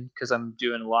Legion because I'm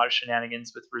doing a lot of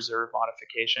shenanigans with reserve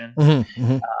modification.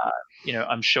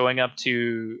 I'm showing up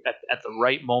at the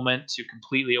right moment to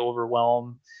completely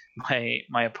overwhelm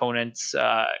my opponent's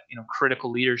critical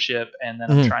leadership, and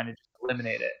then I'm trying to just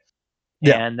eliminate it.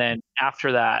 And then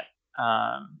after that,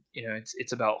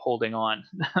 it's about holding on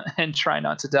and try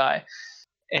not to die.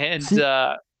 And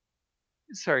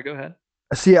Sorry, go ahead.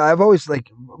 See, I've always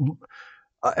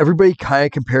everybody kind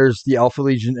of compares the Alpha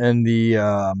Legion and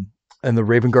the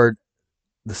Raven Guard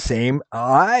the same.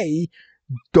 I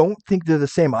don't think they're the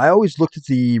same. I always looked at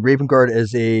the Raven Guard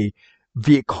as a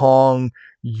Viet Cong.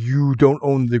 You don't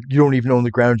even own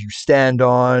the ground you stand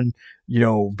on.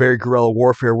 Very guerrilla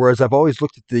warfare. Whereas I've always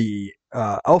looked at the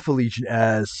Alpha Legion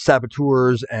as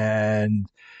saboteurs and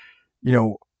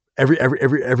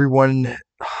everyone.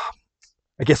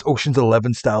 I guess Ocean's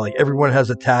 11 style. Like everyone has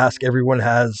a task. Everyone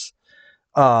has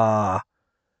uh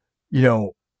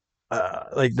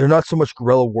like they're not so much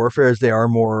guerrilla warfare as they are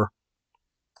more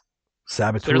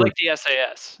saboteur. They're like the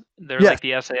SAS. They're Yeah, like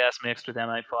the SAS mixed with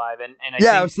MI5, and I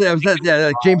yeah, think I was that, yeah,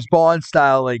 like James Bond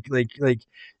style,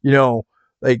 you know,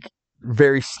 like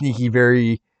very sneaky,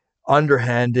 very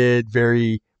underhanded,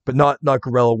 very, but not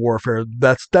guerrilla warfare.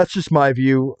 That's just my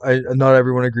view. Not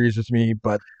everyone agrees with me,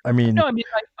 but I mean, no, I mean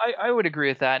I would agree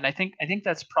with that, and I think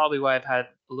that's probably why I've had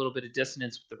a little bit of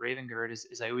dissonance with the Raven Guard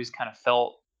is I always kind of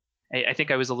felt I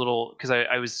think I was a little because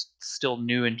I was still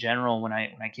new in general when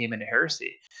I came into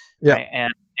Heresy, yeah, right?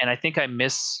 And I think I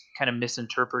kind of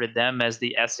misinterpreted them as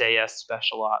the SAS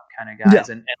special op kind of yeah, guys,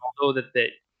 and although that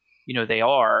they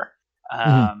are,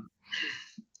 mhm, um,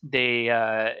 they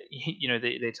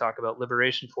they talk about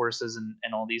liberation forces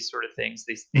and all these sort of things.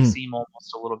 They mhm, seem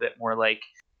almost a little bit more like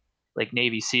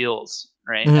Navy SEALs,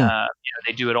 right? mhm,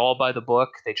 They do it all by the book.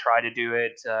 They try to do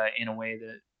it in a way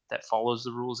that follows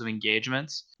the rules of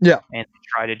engagements, yeah, and they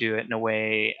try to do it in a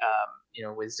way,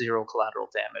 with zero collateral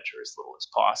damage or as little as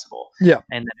possible. yeah,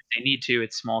 And then if they need to,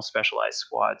 it's small specialized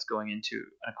squads going into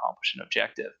an accomplish an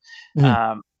objective.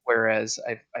 mhm, Whereas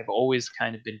I've always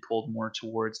kind of been pulled more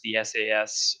towards the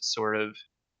SAS sort of,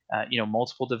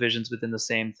 multiple divisions within the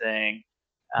same thing,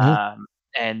 mhm, um,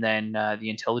 and then the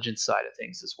intelligence side of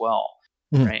things as well,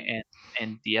 mhm, right?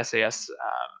 And the SAS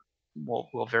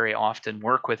will very often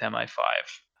work with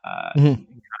MI5 mhm,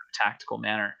 in kind of a tactical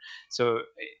manner. So,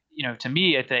 to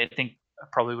me, I think I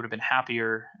probably would have been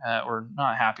happier, or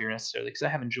not happier necessarily, because I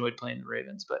have enjoyed playing the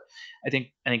Ravens, but I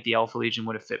think the Alpha Legion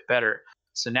would have fit better.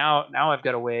 So now I've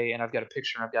got a way, and I've got a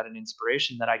picture, and I've got an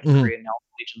inspiration that I can mhm, create an Alpha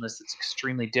Legion list that's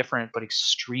extremely different, but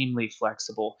extremely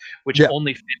flexible, which yeah,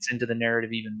 only fits into the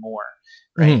narrative even more,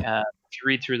 right? mhm, If you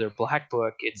read through their Black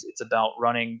Book, it's about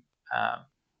running.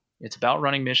 It's about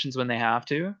running missions when they have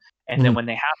to, and then mhm, when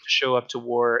they have to show up to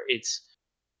war, it's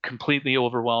completely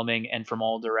overwhelming and from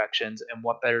all directions. And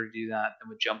what better to do that than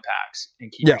with jump packs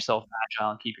and keep yeah, yourself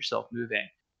agile and keep yourself moving,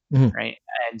 mhm, right?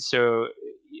 And so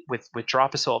with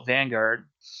Drop Assault Vanguard,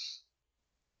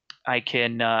 I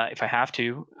can, if I have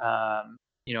to,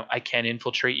 I can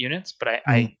infiltrate units, but I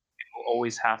mhm, will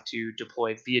always have to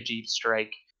deploy via Jeep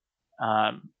Strike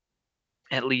um,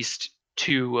 at least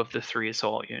two of the three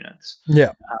assault units,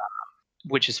 yeah,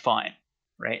 which is fine,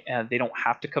 right? They don't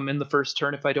have to come in the first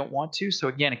turn if I don't want to. So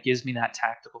again, it gives me that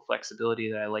tactical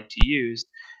flexibility that I like to use.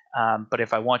 But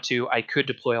if I want to, I could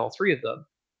deploy all three of them.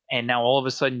 And now all of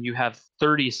a sudden, you have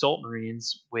 30 assault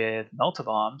marines with melta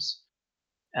bombs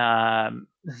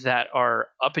that are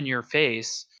up in your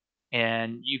face,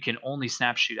 and you can only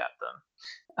snap shoot at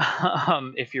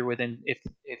them if you're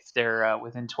if they're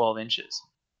within 12 inches,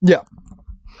 yeah,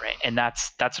 right? And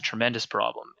that's a tremendous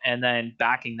problem. And then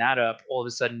backing that up, all of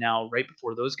a sudden now, right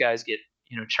before those guys get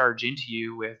charge into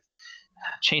you with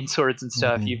chain swords and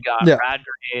stuff, mhm, you've got yeah, rad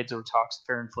grenades or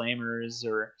toxiferin flamers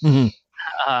or mhm,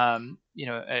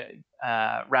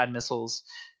 rad missiles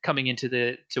coming into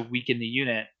to weaken the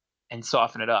unit and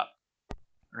soften it up,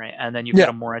 right? And then you've got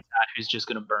yeah, a Moritat who's just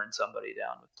going to burn somebody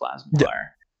down with plasma yeah,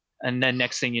 fire. And then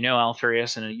next thing you know,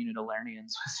 Alfarius and a unit of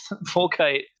Lernians with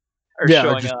Volkite are yeah.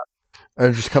 showing up. I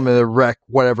just come in to wreck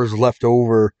whatever's left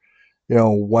over.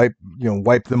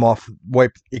 Wipe them off,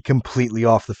 wipe it completely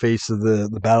off the face of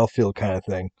the battlefield, kind of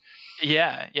thing.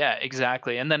 Yeah,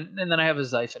 exactly. And then I have a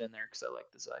Xiphon in there because I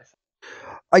like the Xiphon.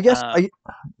 I guess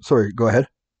sorry, go ahead.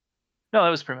 No, that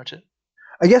was pretty much it.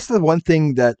 I guess the one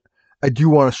thing that I do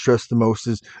want to stress the most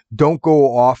is don't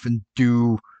go off and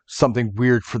do something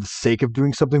weird for the sake of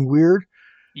doing something weird.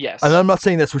 And Yes. I'm not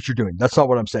saying that's what you're doing. That's not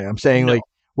what I'm saying. I'm saying No. like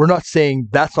we're not saying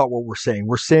that's not what we're saying.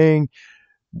 We're saying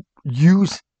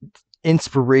use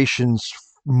inspirations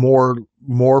more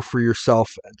for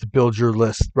yourself to build your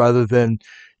list rather than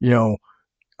you know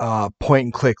point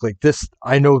and click like this.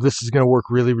 I know this is going to work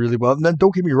really, really well. And then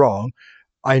don't get me wrong.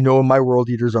 I know in my World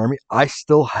Eaters army, I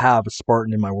still have a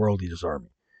Spartan in my World Eaters army.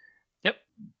 Yep.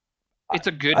 It's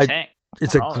a good I, tank.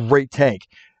 it's a great tank.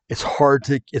 It's hard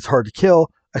to kill.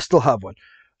 I still have one.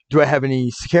 Do I have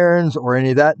any Sicarans or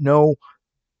any of that? No.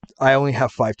 I only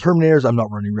have 5 Terminators. I'm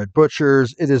not running Red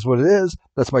Butchers. It is what it is.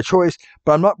 That's my choice.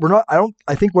 But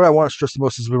I think what I want to stress the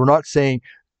most is we're not saying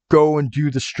go and do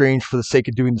the strange for the sake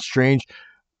of doing the strange.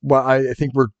 What I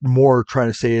think we're more trying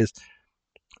to say is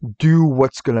do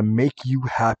what's going to make you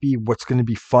happy, what's going to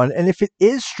be fun. And if it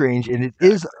is strange and it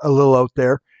is a little out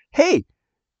there, hey,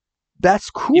 that's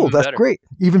cool. Even That's better. great.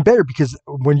 Even better, because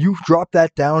when you drop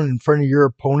that down in front of your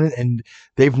opponent and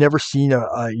they've never seen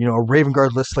a Raven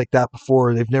Guard list like that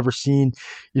before, they've never seen,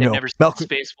 They've never seen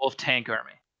Space Wolf tank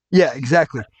army. Yeah,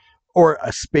 exactly. Or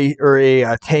a space or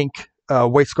a tank,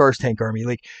 White Scars tank army.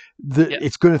 Like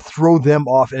it's going to throw them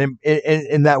off, and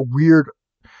that weird,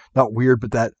 not weird,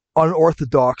 but that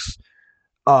unorthodox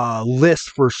list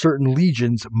for certain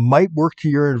legions might work to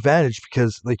your advantage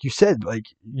because, like you said, like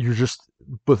you're just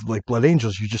with like Blood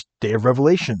Angels, you just Day of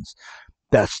Revelations.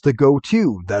 That's the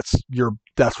go-to. That's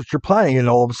what you're planning, and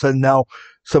all of a sudden now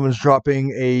someone's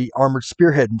dropping a armored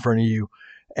spearhead in front of you,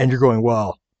 and you're going,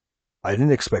 well, I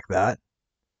didn't expect that.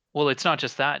 Well, it's not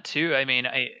just that too. I mean,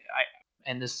 I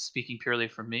and this is speaking purely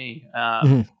for me,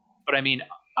 but I mean,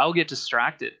 I'll get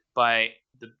distracted by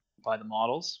the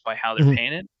models, by how they're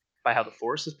painted, by how the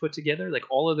force is put together. Like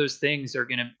all of those things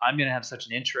I'm gonna have such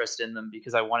an interest in them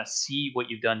because I want to see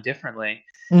what you've done differently.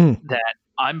 That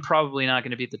I'm probably not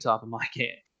going to be at the top of my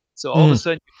game. So all of a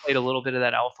sudden, you played a little bit of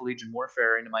that Alpha Legion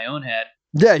warfare into my own head.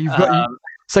 Yeah, you've got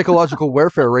psychological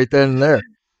warfare right then and there.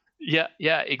 Yeah,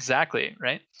 exactly,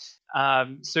 right.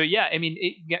 So yeah, I mean,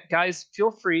 guys,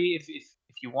 feel free if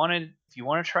you want to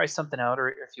try something out, or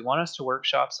if you want us to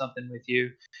workshop something with you,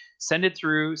 send it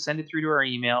through to our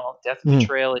email,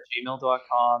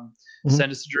 deathandbetrayal@gmail.com.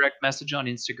 Send us a direct message on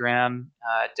Instagram,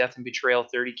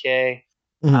 deathandbetrayal30k,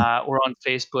 or on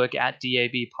Facebook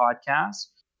 @DAB Podcast.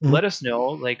 Let us know.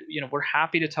 Like, we're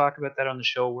happy to talk about that on the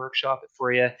show, workshop it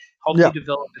for you, help you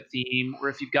develop a theme, or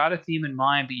if you've got a theme in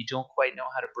mind but you don't quite know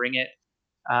how to bring it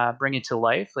to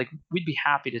life, like we'd be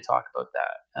happy to talk about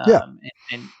that,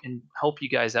 and help you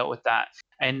guys out with that.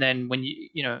 And then when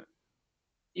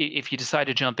if you decide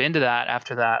to jump into that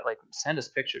after that, like send us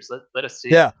pictures. Let us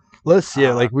see. Yeah, let us see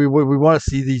it. Like we want to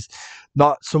see these,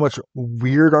 not so much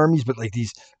weird armies, but like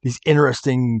these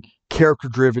interesting character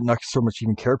driven, not so much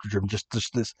even character driven, just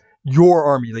this your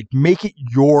army. Like make it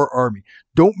your army.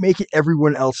 Don't make it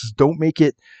everyone else's. Don't make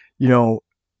it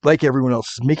like everyone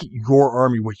else's. Make it your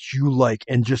army, what you like,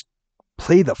 and just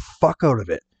play the fuck out of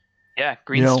it. Yeah,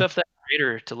 green stuff that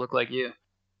creator to look like you.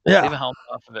 Yeah, leave a helmet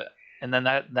off of it, and then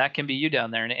that can be you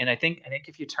down there. And I think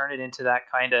if you turn it into that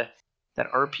kind of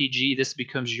that RPG, this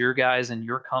becomes your guys and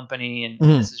your company, and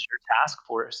this is your task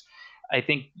force. I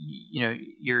think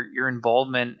your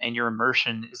involvement and your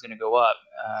immersion is going to go up,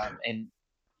 and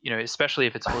especially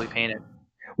if it's fully painted.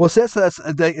 Well, so that's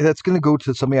going to go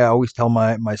to something I always tell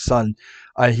my son.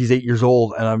 He's 8 years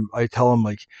old, and I tell him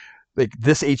like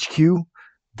this HQ,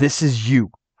 this is you.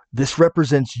 This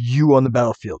represents you on the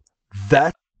battlefield.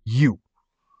 That's you.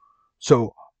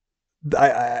 So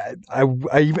I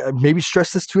maybe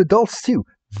stress this to adults too.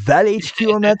 That HQ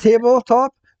on that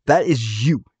tabletop, that is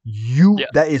you.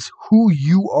 That is who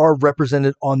you are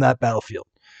represented on that battlefield.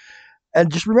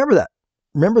 And just remember that.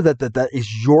 Remember that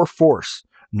is your force,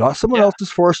 not someone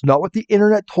else's force, not what the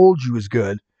internet told you is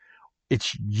good.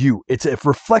 It's you. It's a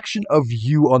reflection of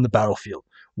you on the battlefield.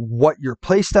 What your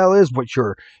play style is, what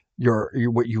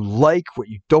what you like, what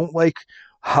you don't like,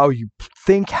 how you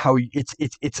think,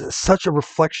 it's such a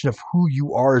reflection of who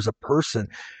you are as a person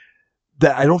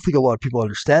that I don't think a lot of people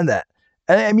understand that.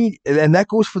 And I mean, and that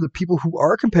goes for the people who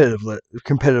are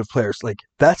competitive players. Like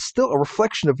that's still a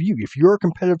reflection of you. If you're a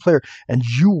competitive player and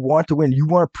you want to win, you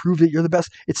want to prove that you're the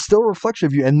best, it's still a reflection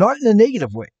of you, and not in a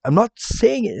negative way. I'm not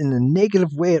saying it in a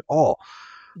negative way at all.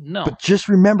 No. But just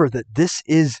remember that this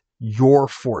is your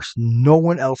force. No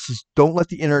one else's. Don't let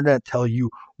the internet tell you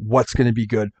what's going to be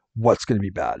good, what's going to be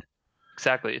bad.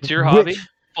 Exactly. It's your hobby.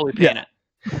 Fully paint it.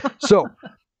 So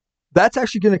that's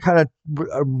actually going to kind of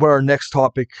what our next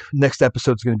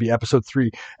episode is going to be, episode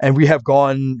 3. And we have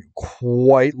gone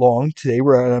quite long today.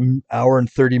 We're at an hour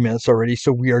and 30 minutes already.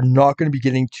 So we are not going to be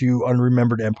getting to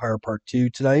Unremembered Empire Part 2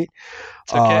 tonight.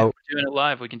 It's okay. We're doing it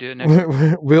live. We can do it next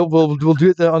week. We'll do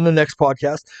it on the next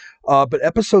podcast. But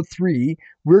episode 3,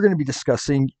 we're going to be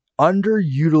discussing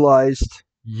underutilized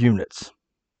units.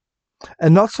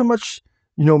 And not so much,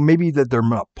 maybe that they're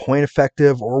not point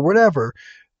effective or whatever.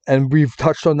 And we've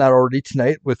touched on that already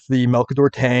tonight with the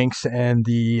Melkador tanks and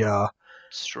the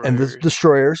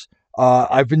destroyers.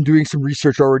 I've been doing some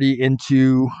research already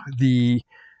into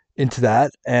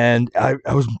that, and I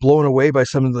was blown away by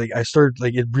some of it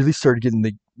really started getting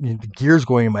the gears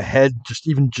going in my head, just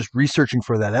researching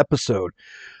for that episode,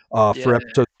 for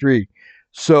episode 3.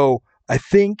 So I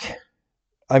think,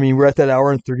 I mean, we're at that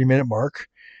hour and 30-minute mark,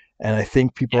 and I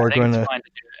think people are going to.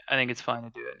 I think it's fine to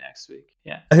do it next week.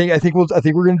 Yeah. I think we're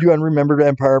going to do Unremembered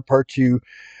Empire Part 2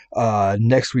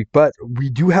 next week, but we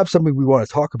do have something we want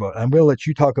to talk about. I'm going to let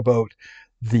you talk about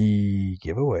the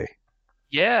giveaway.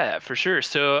 Yeah, for sure.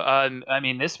 So, I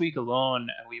mean, this week alone,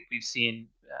 we've seen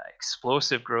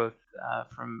explosive growth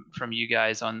from you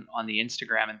guys on the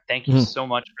Instagram, and thank you so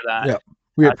much for that. Yeah,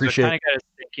 we appreciate. So it kind of got us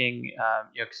thinking,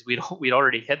 because we'd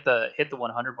already hit the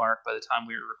 100 mark by the time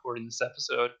we were recording this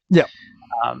episode. Yeah.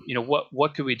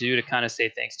 What could we do to kind of say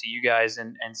thanks to you guys?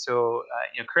 And so,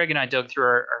 Craig and I dug through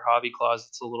our hobby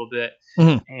closets a little bit,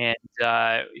 and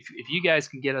if you guys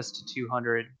can get us to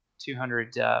 200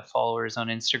 followers on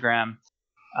Instagram,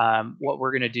 what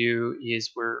we're going to do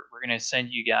is we're going to send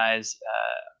you guys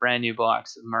a brand new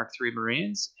box of Mark III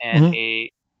Marines and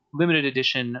a limited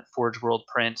edition Forge World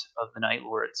print of the Night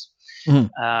Lords.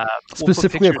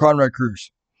 Specifically of Conrad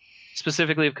Curze.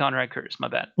 Specifically of Conrad Curze, my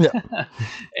bad. Yeah.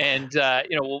 And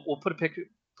we'll put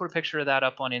a picture of that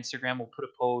up on Instagram. We'll put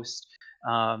a post.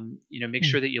 Make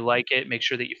sure that you like it. Make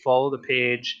sure that you follow the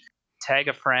page. Tag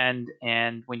a friend,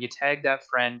 and when you tag that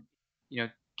friend,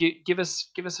 give us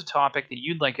a topic that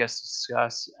you'd like us to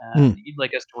discuss, that you'd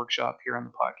like us to workshop here on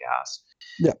the podcast.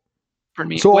 Yeah. For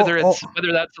me, so whether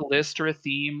that's a list or a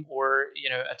theme or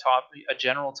a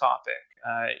general topic,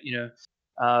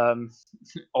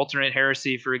 alternate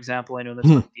heresy, for example. I know that's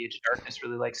what the Age of Darkness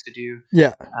really likes to do.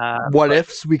 Yeah. What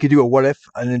ifs? We could do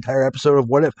an entire episode of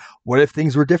what if. What if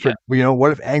things were different? Yeah.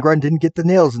 What if Angron didn't get the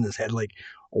nails in his head? Like,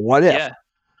 what if? Yeah.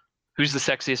 Who's the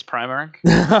sexiest Primarch?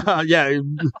 Yeah.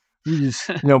 We just,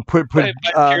 put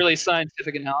purely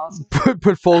scientific analysis. Put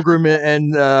Fulgrim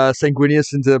and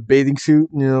Sanguinius into a bathing suit,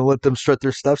 and let them strut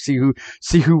their stuff, see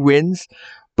who wins.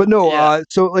 But no,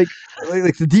 so like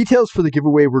the details for the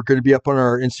giveaway were going to be up on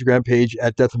our Instagram page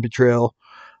at Death and Betrayal.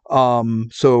 So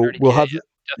 30K, we'll have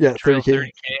 30K on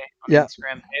the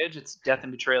Instagram page. It's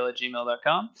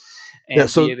deathandbetrayal@gmail.com and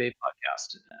DAB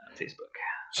podcast Facebook.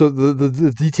 So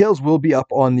the details will be up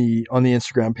on the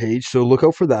Instagram page. So look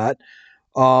out for that.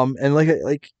 And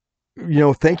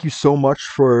thank you so much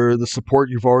for the support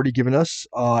you've already given us.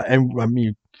 And I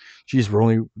mean, geez,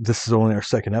 this is only our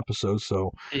second episode,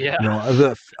 so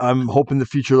I'm hoping the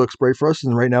future looks bright for us,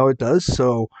 and right now it does.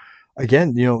 So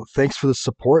again, thanks for the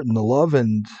support and the love,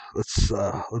 and let's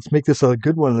make this a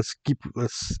good one. Let's keep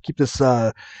this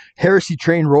heresy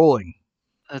train rolling.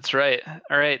 That's right.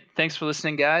 All right. Thanks for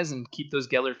listening, guys, and keep those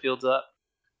Geller fields up.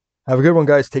 Have a good one,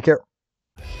 guys. Take care.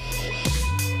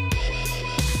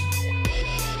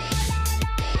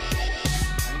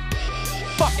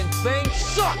 Fucking thing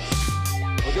sucks.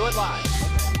 We'll do it live.